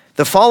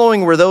 The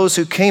following were those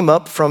who came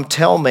up from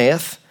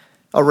Telmah,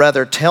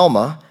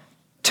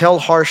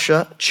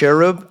 Tel-Harsha,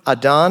 Cherub,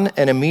 Addan,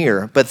 and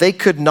Amir, but they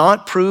could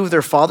not prove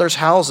their fathers'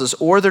 houses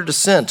or their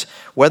descent,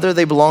 whether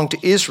they belonged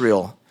to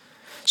Israel.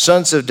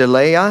 Sons of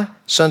Delaiah,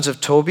 sons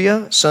of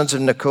Tobiah, sons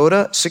of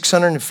Nekoda,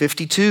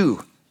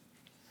 652.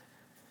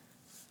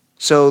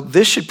 So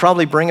this should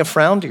probably bring a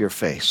frown to your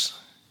face.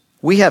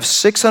 We have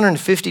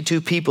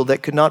 652 people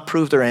that could not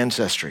prove their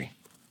ancestry.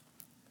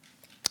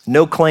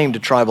 No claim to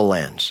tribal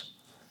lands.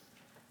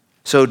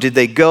 So did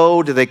they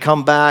go? Did they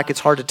come back? It's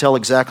hard to tell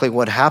exactly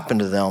what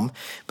happened to them,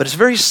 but it's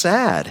very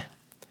sad.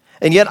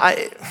 And yet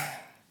I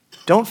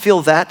don't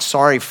feel that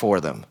sorry for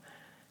them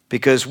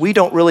because we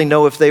don't really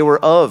know if they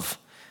were of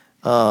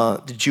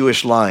the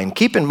Jewish line.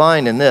 Keep in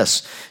mind in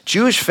this,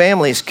 Jewish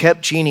families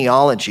kept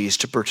genealogies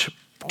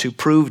to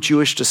prove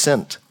Jewish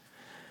descent.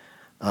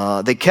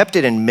 They kept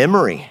it in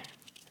memory.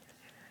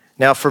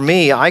 Now for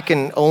me, I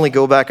can only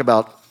go back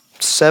about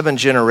 7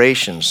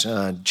 generations.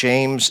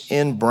 James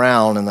N.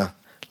 Brown in the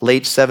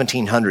late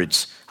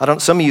 1700s.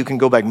 Some of you can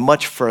go back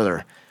much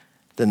further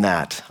than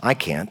that. I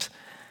can't.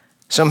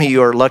 Some of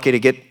you are lucky to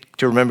get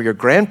to remember your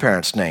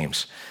grandparents'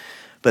 names.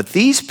 But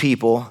these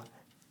people,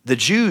 the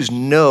Jews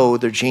know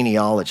their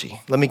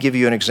genealogy. Let me give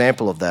you an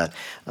example of that.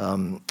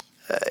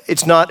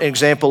 It's not an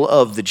example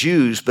of the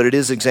Jews, but it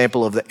is an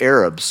example of the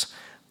Arabs,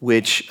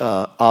 which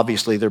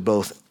obviously they're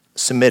both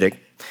Semitic.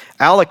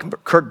 Alec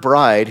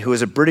Kirkbride, who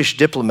is a British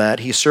diplomat,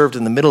 he served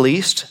in the Middle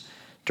East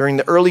during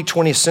the early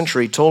 20th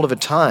century, told of a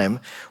time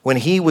when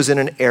he was in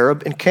an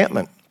Arab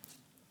encampment.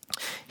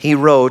 He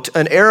wrote,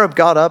 an Arab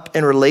got up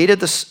and related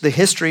the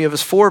history of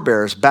his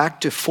forebears back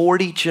to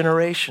 40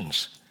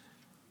 generations.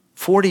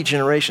 40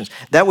 generations.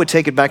 That would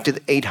take it back to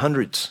the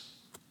 800s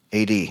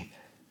AD.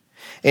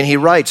 And he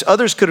writes,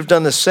 others could have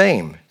done the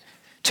same,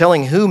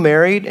 telling who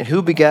married and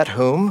who begat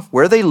whom,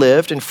 where they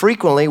lived, and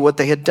frequently what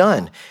they had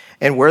done,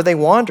 and where they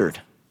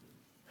wandered.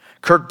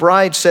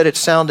 Kirkbride said it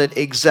sounded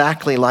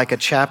exactly like a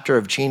chapter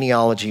of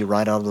genealogy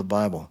right out of the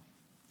Bible.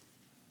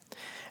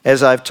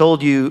 As I've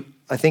told you,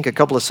 I think a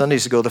couple of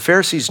Sundays ago, the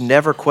Pharisees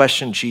never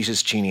questioned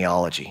Jesus'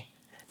 genealogy.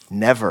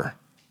 Never.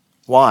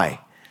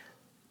 Why?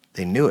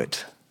 They knew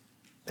it.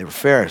 They were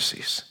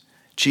Pharisees.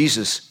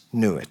 Jesus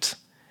knew it.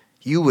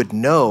 You would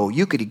know,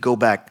 you could go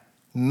back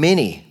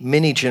many,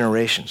 many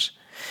generations.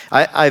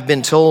 I've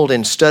been told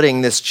in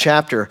studying this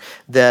chapter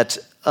that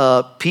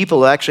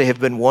people actually have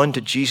been won to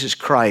Jesus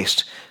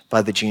Christ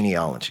by the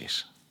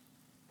genealogies,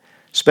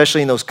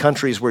 especially in those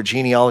countries where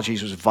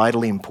genealogies was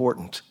vitally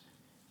important.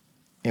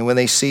 And when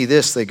they see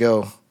this, they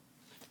go,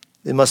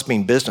 it must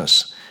mean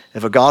business.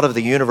 If a God of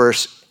the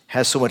universe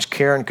has so much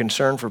care and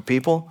concern for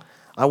people,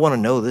 I want to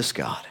know this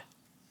God.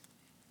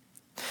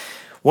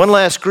 One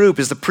last group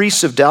is the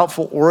priests of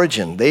doubtful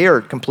origin. They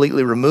are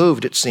completely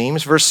removed, it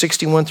seems. Verse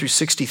 61 through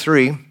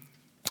 63.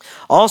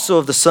 Also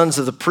of the sons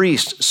of the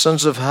priest,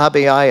 sons of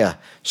Habaiah,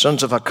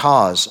 sons of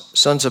Hakaz,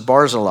 sons of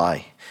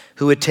Barzillai,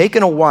 who had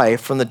taken a wife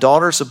from the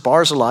daughters of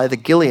Barzillai the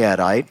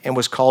Gileadite and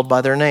was called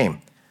by their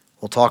name.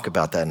 We'll talk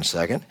about that in a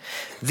second.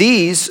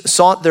 These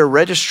sought their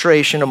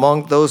registration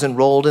among those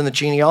enrolled in the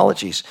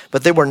genealogies,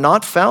 but they were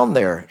not found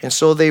there, and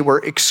so they were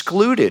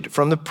excluded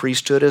from the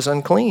priesthood as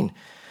unclean.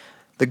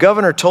 The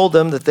governor told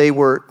them that they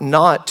were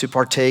not to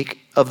partake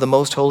of the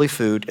most holy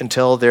food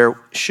until there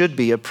should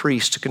be a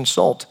priest to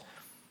consult.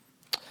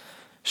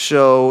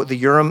 So the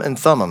Urim and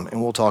Thummim,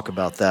 and we'll talk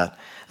about that.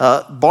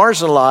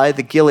 Barzillai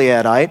the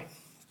Gileadite,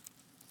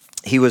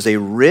 he was a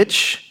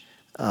rich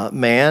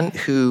man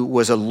who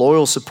was a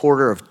loyal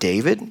supporter of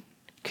David,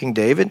 King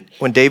David,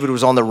 when David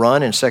was on the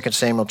run in 2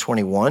 Samuel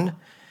 21.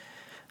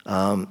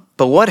 But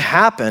what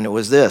happened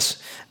was this.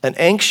 An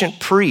ancient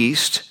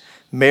priest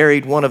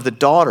married one of the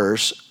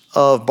daughters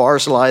of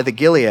Barzillai the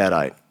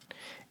Gileadite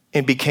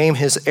and became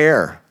his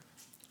heir.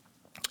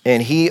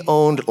 And he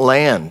owned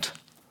land,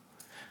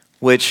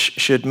 which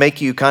should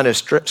make you kind of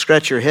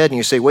scratch your head and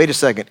you say, wait a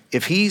second,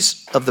 if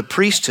he's of the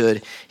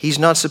priesthood, he's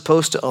not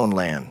supposed to own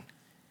land.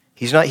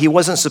 He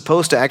wasn't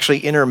supposed to actually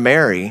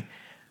intermarry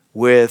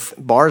with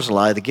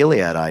Barzillai the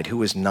Gileadite, who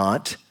was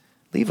not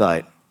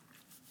Levite.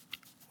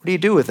 What do you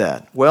do with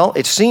that? Well,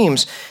 it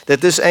seems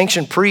that this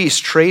ancient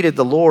priest traded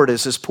the Lord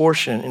as his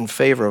portion in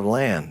favor of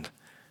land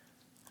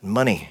and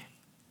money.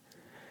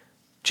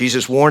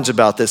 Jesus warns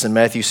about this in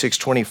Matthew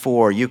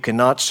 6:24. You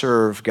cannot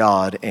serve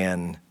God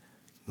and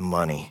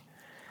money.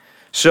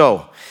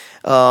 So,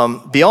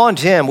 beyond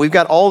him, we've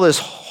got all this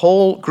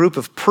whole group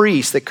of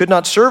priests that could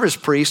not serve as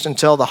priests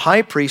until the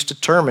high priest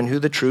determined who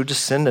the true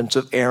descendants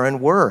of Aaron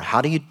were.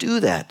 How do you do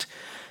that?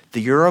 The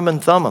Urim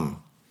and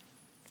Thummim.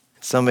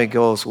 Somebody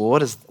goes, well, what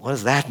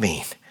does that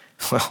mean?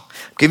 Well,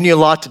 I'm giving you a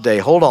lot today.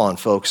 Hold on,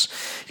 folks.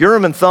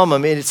 Urim and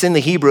Thummim, it's in the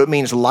Hebrew. It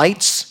means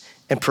lights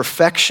and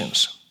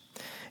perfections.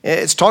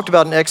 It's talked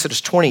about in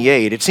Exodus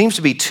 28. It seems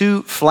to be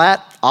 2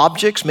 flat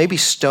objects, maybe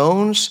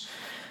stones,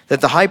 that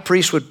the high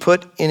priest would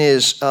put in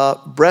his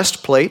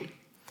breastplate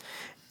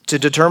to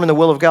determine the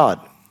will of God.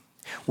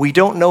 We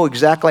don't know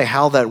exactly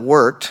how that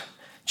worked.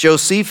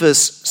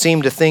 Josephus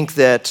seemed to think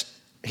that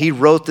he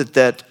wrote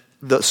that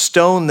the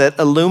stone that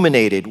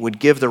illuminated would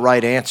give the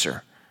right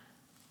answer.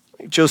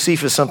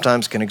 Josephus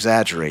sometimes can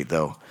exaggerate,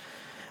 though.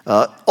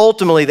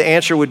 Ultimately, the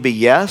answer would be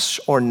yes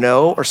or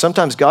no, or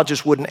sometimes God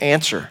just wouldn't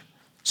answer.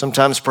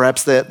 Sometimes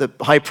perhaps the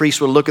high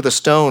priest would look at the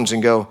stones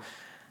and go,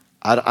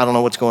 I don't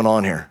know what's going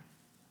on here.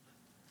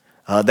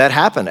 That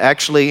happened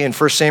actually in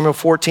 1 Samuel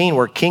 14,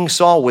 where King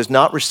Saul was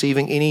not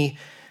receiving any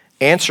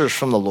answers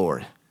from the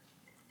Lord.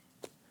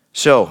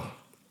 So,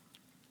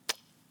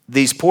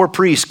 these poor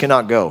priests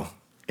cannot go,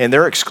 and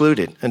they're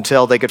excluded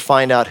until they could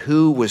find out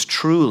who was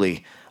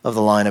truly of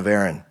the line of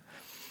Aaron.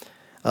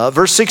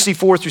 Verse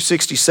 64 through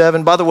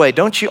 67, by the way,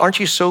 aren't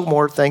you so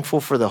more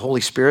thankful for the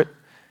Holy Spirit,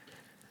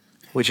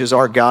 which is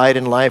our guide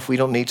in life? We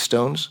don't need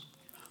stones.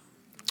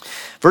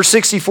 Verse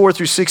 64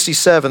 through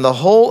 67, the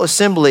whole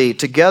assembly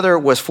together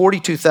was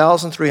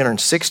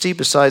 42,360,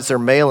 besides their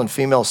male and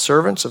female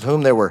servants, of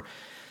whom there were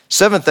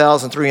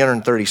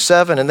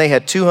 7,337, and they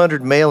had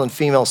 200 male and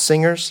female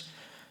singers.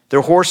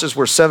 Their horses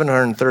were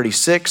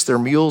 736, their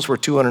mules were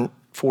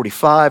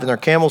 245, and their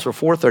camels were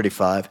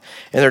 435,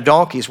 and their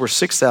donkeys were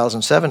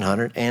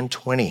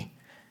 6,720.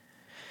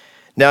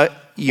 Now,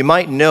 you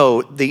might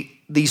know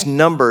these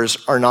numbers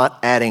are not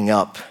adding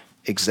up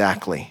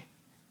exactly,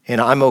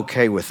 and I'm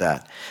okay with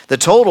that. The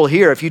total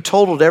here, if you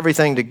totaled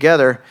everything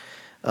together,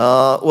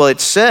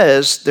 it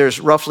says there's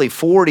roughly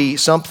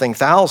 40-something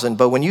thousand,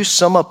 but when you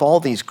sum up all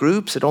these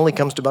groups, it only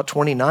comes to about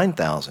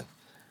 29,000.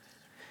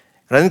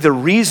 And I think the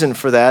reason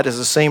for that is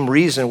the same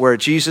reason where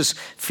Jesus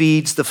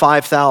feeds the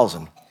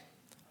 5,000,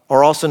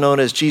 or also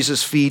known as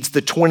Jesus feeds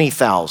the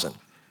 20,000,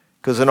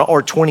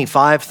 or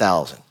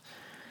 25,000.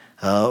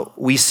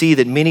 We see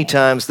that many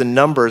times the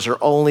numbers are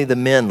only the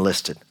men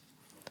listed.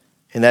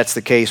 And that's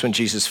the case when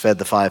Jesus fed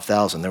the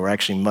 5,000. There were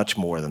actually much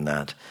more than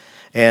that.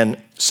 And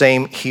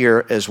same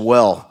here as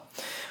well.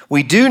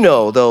 We do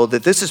know, though,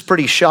 that this is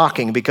pretty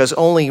shocking because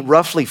only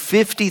roughly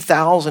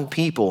 50,000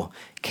 people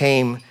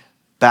came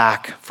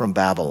back from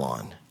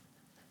Babylon.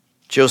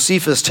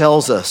 Josephus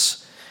tells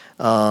us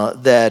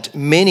that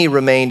many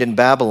remained in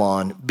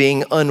Babylon,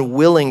 being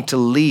unwilling to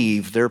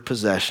leave their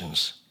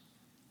possessions.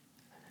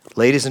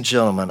 Ladies and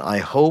gentlemen, I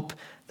hope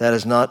that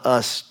is not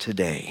us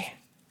today.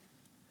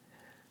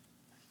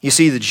 You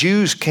see, the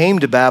Jews came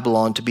to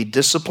Babylon to be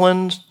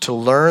disciplined, to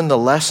learn the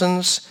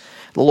lessons.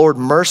 The Lord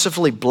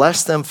mercifully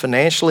blessed them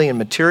financially and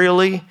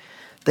materially.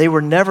 They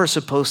were never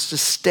supposed to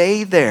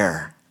stay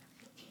there.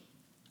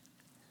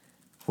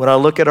 When I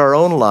look at our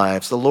own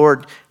lives, the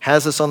Lord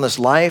has us on this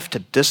life to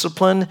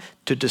discipline,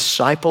 to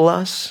disciple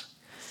us,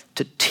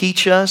 to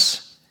teach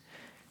us.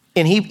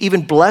 And He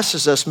even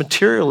blesses us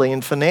materially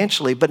and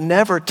financially, but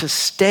never to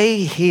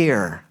stay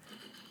here.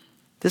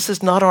 This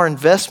is not our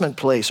investment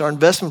place. Our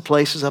investment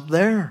place is up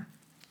there.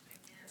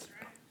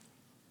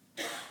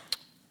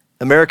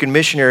 American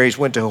missionaries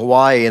went to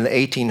Hawaii in the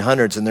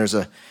 1800s, and there's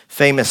a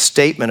famous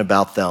statement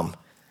about them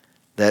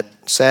that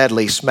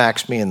sadly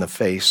smacks me in the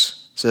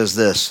face. It says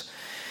this: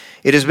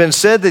 "It has been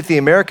said that the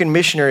American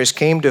missionaries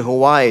came to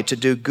Hawaii to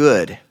do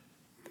good,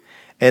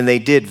 and they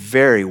did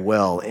very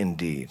well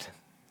indeed."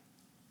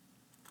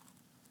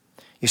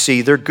 You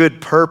see, their good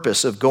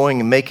purpose of going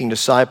and making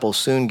disciples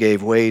soon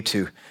gave way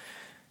to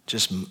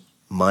just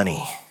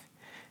money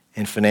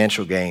and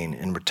financial gain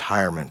and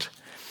retirement.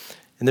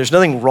 And there's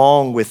nothing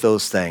wrong with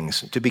those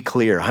things. To be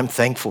clear, I'm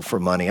thankful for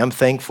money. I'm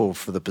thankful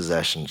for the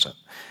possessions.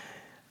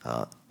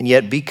 And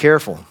yet be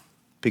careful,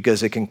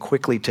 because it can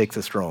quickly take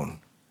the throne.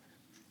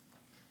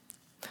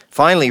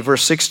 Finally,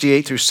 verse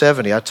 68 through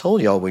 70, I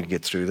told y'all we'd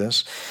get through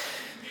this.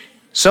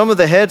 "Some of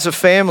the heads of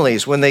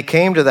families, when they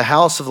came to the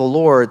house of the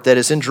Lord that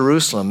is in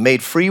Jerusalem,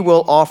 made free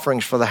will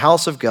offerings for the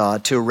house of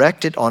God to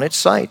erect it on its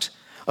site.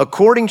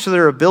 According to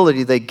their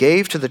ability, they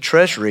gave to the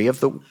treasury of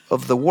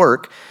the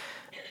work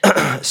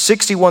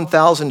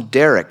 61,000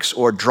 derricks,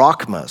 or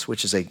drachmas,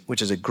 which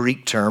is a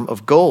Greek term,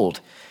 of gold,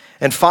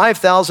 and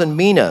 5,000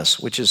 minas,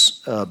 which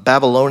is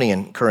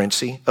Babylonian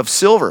currency, of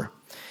silver,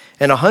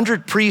 and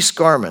 100 priests'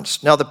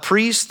 garments. Now the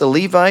priests, the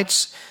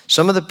Levites,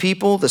 some of the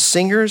people, the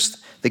singers,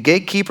 the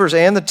gatekeepers,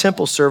 and the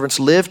temple servants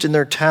lived in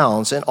their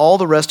towns, and all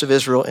the rest of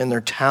Israel in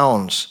their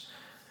towns."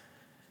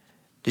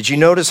 Did you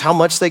notice how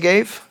much they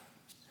gave?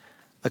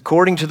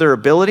 According to their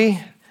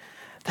ability?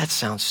 That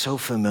sounds so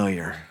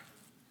familiar.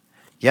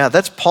 Yeah,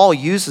 that's Paul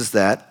uses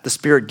that. The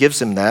Spirit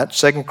gives him that.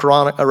 2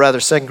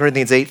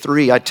 Corinthians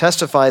 8:3. "I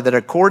testify that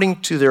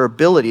according to their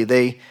ability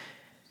they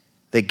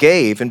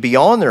gave, and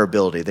beyond their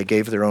ability they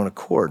gave their own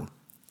accord."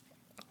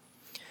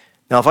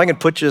 Now, if I can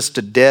put this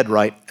to dead,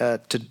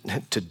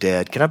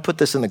 can I put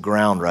this in the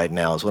ground right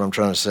now is what I'm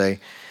trying to say.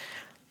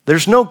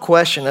 There's no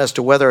question as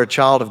to whether a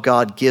child of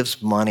God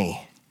gives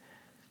money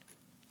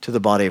to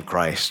the body of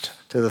Christ,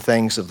 to the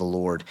things of the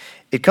Lord.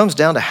 It comes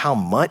down to how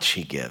much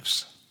he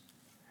gives.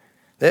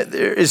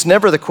 There is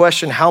never the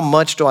question, how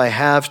much do I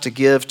have to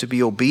give to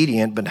be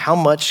obedient, but how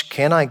much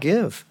can I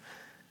give?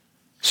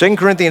 2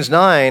 Corinthians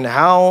 9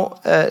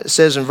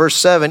 says in verse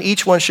 7,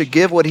 "Each one should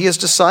give what he has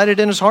decided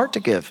in his heart to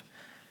give,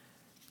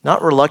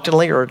 not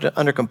reluctantly or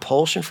under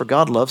compulsion, for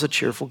God loves a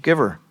cheerful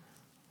giver."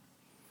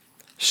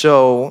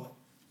 So,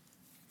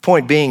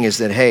 point being is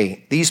that,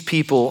 hey, these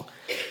people,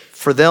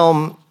 for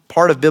them,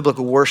 part of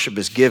biblical worship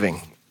is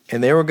giving.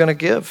 And they were going to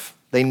give.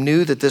 They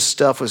knew that this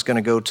stuff was going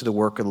to go to the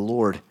work of the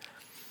Lord.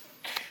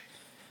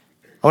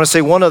 I want to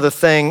say one other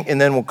thing,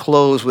 and then we'll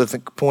close with the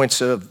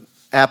points of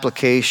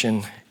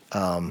application.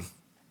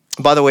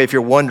 By the way, if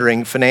you're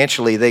wondering,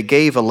 financially, they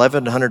gave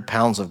 1,100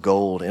 pounds of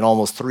gold and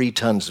almost 3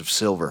 tons of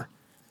silver.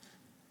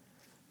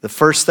 The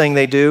first thing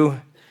they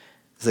do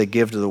is they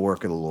give to the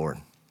work of the Lord.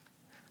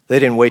 They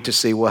didn't wait to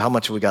see, well, how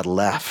much have we got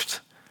left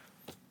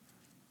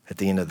at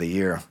the end of the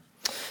year?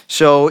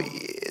 So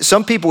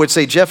some people would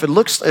say, Geoff, it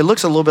looks a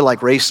little bit like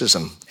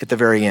racism at the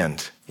very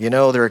end. You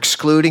know, they're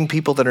excluding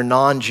people that are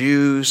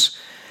non-Jews.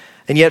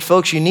 And yet,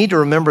 folks, you need to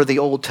remember the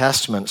Old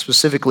Testament,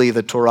 specifically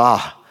the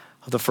Torah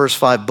of the first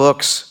 5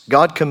 books.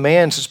 God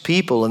commands his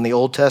people in the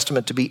Old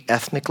Testament to be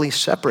ethnically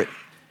separate.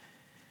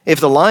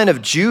 If the line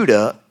of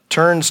Judah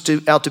turns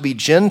out to be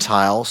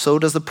Gentile, so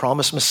does the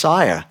promised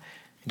Messiah.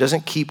 He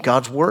doesn't keep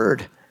God's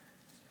word.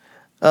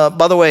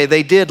 By the way,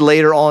 they did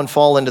later on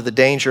fall into the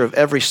danger of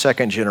every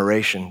second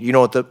generation. You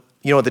know what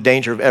the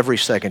danger of every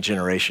second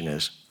generation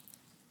is?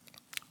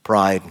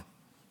 Pride,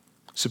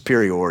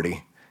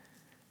 superiority.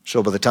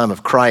 So by the time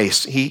of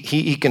Christ,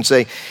 he can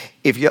say,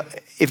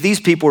 if these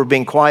people were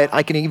being quiet,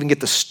 I can even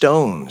get the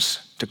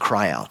stones to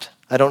cry out.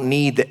 I don't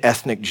need the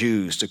ethnic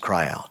Jews to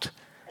cry out.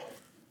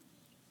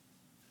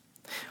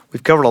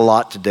 We've covered a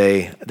lot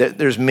today.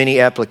 There's many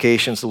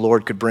applications the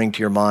Lord could bring to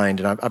your mind,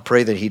 and I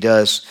pray that he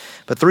does.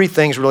 But 3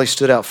 things really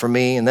stood out for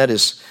me, and that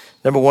is,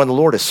 number 1, the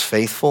Lord is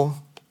faithful.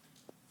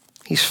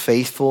 He's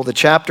faithful. The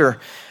chapter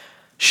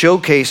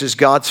showcases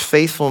God's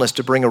faithfulness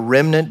to bring a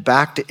remnant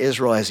back to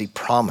Israel as he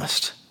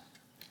promised.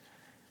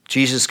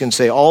 Jesus can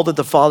say, all that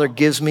the Father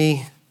gives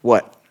me,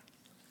 what?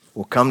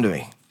 Will come to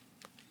me.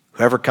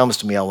 Whoever comes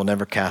to me, I will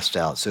never cast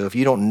out. So if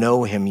you don't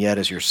know him yet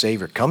as your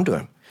Savior, come to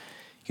him.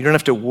 You don't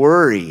have to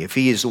worry if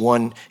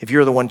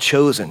you're the one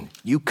chosen.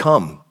 You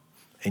come,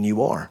 and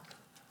you are.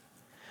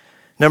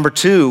 Number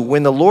 2,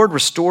 when the Lord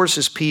restores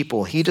his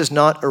people, he does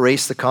not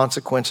erase the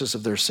consequences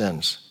of their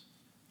sins.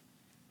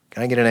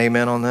 Can I get an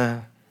amen on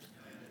that?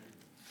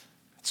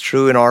 It's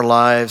true in our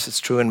lives. It's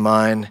true in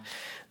mine.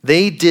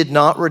 They did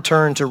not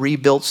return to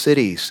rebuilt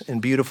cities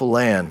and beautiful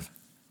land.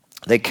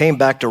 They came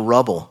back to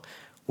rubble,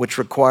 which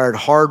required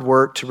hard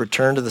work to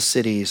return to the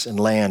cities and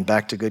land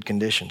back to good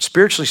condition.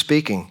 Spiritually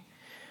speaking,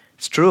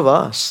 it's true of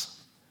us.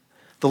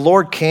 The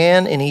Lord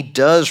can and he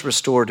does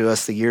restore to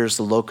us the years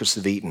the locusts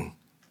have eaten.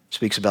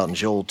 Speaks about in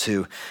Joel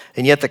 2.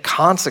 And yet the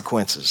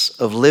consequences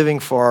of living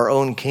for our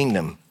own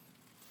kingdom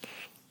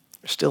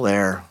are still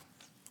there.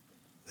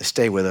 They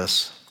stay with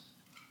us.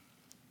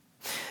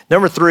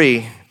 Number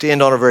 3, to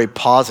end on a very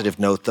positive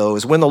note, though,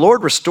 is when the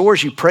Lord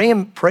restores you,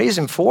 praise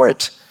him for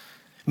it.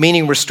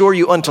 Meaning restore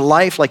you unto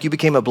life like you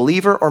became a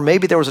believer, or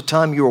maybe there was a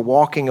time you were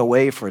walking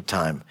away for a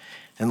time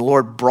and the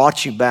Lord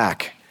brought you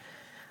back.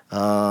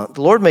 The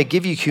Lord may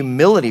give you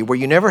humility where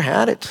you never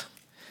had it.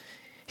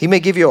 He may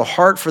give you a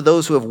heart for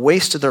those who have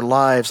wasted their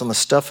lives on the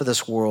stuff of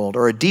this world,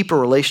 or a deeper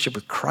relationship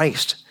with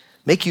Christ,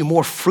 make you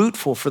more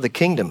fruitful for the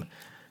kingdom,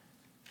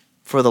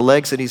 for the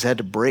legs that he's had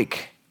to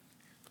break.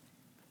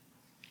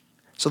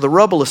 So the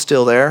rubble is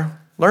still there.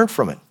 Learn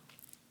from it.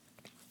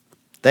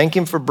 Thank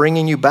him for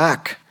bringing you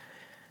back,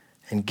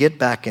 and get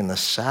back in the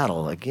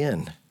saddle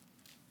again.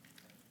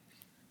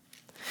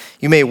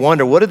 You may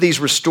wonder, what are these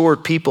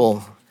restored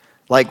people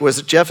like?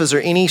 Geoff, is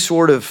there any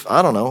sort of,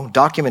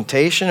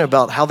 documentation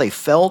about how they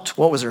felt?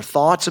 What was their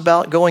thoughts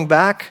about going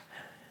back?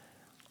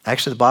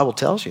 Actually, the Bible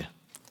tells you.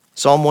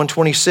 Psalm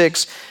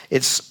 126,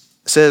 it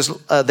says,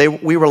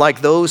 we were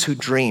like those who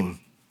dream.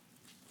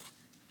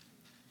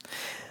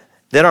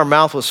 Then our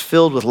mouth was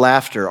filled with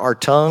laughter, our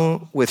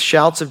tongue with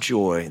shouts of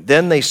joy.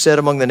 Then they said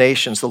among the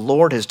nations, the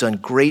Lord has done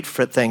great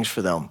things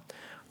for them.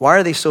 Why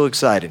are they so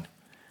excited?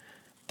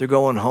 They're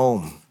going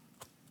home.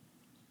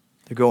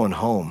 They're going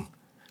home.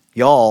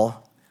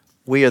 Y'all,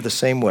 we are the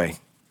same way.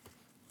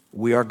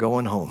 We are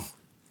going home.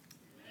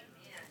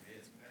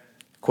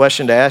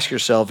 Question to ask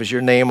yourself, is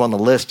your name on the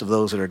list of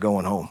those that are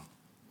going home?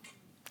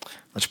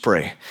 Let's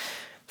pray.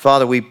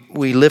 Father, we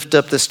lift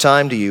up this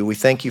time to you. We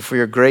thank you for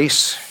your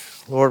grace.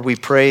 Lord, we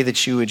pray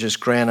that you would just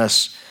grant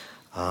us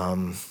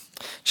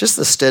just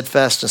the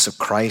steadfastness of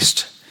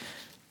Christ,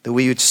 that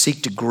we would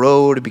seek to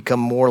grow to become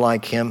more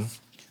like him.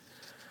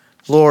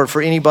 Lord,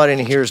 for anybody in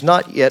here who does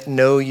not yet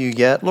know you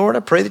yet, Lord, I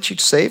pray that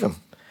you'd save them,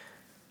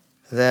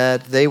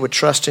 that they would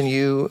trust in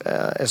you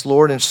as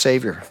Lord and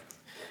Savior.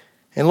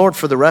 And Lord,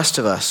 for the rest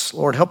of us,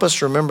 Lord, help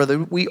us remember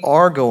that we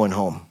are going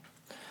home.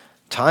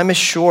 Time is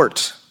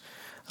short.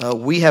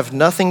 We have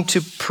nothing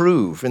to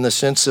prove in the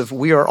sense of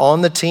we are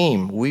on the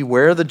team. We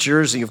wear the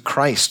jersey of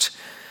Christ.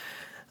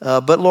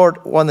 But Lord,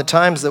 on the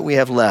times that we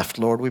have left,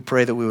 Lord, we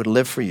pray that we would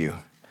live for you,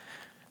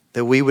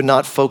 that we would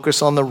not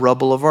focus on the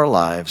rubble of our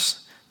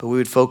lives, but we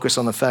would focus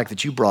on the fact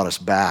that you brought us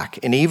back.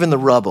 And even the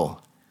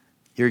rubble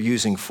you're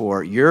using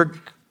for your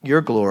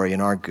glory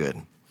and our good.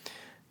 In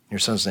your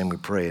son's name we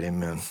pray it,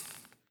 amen.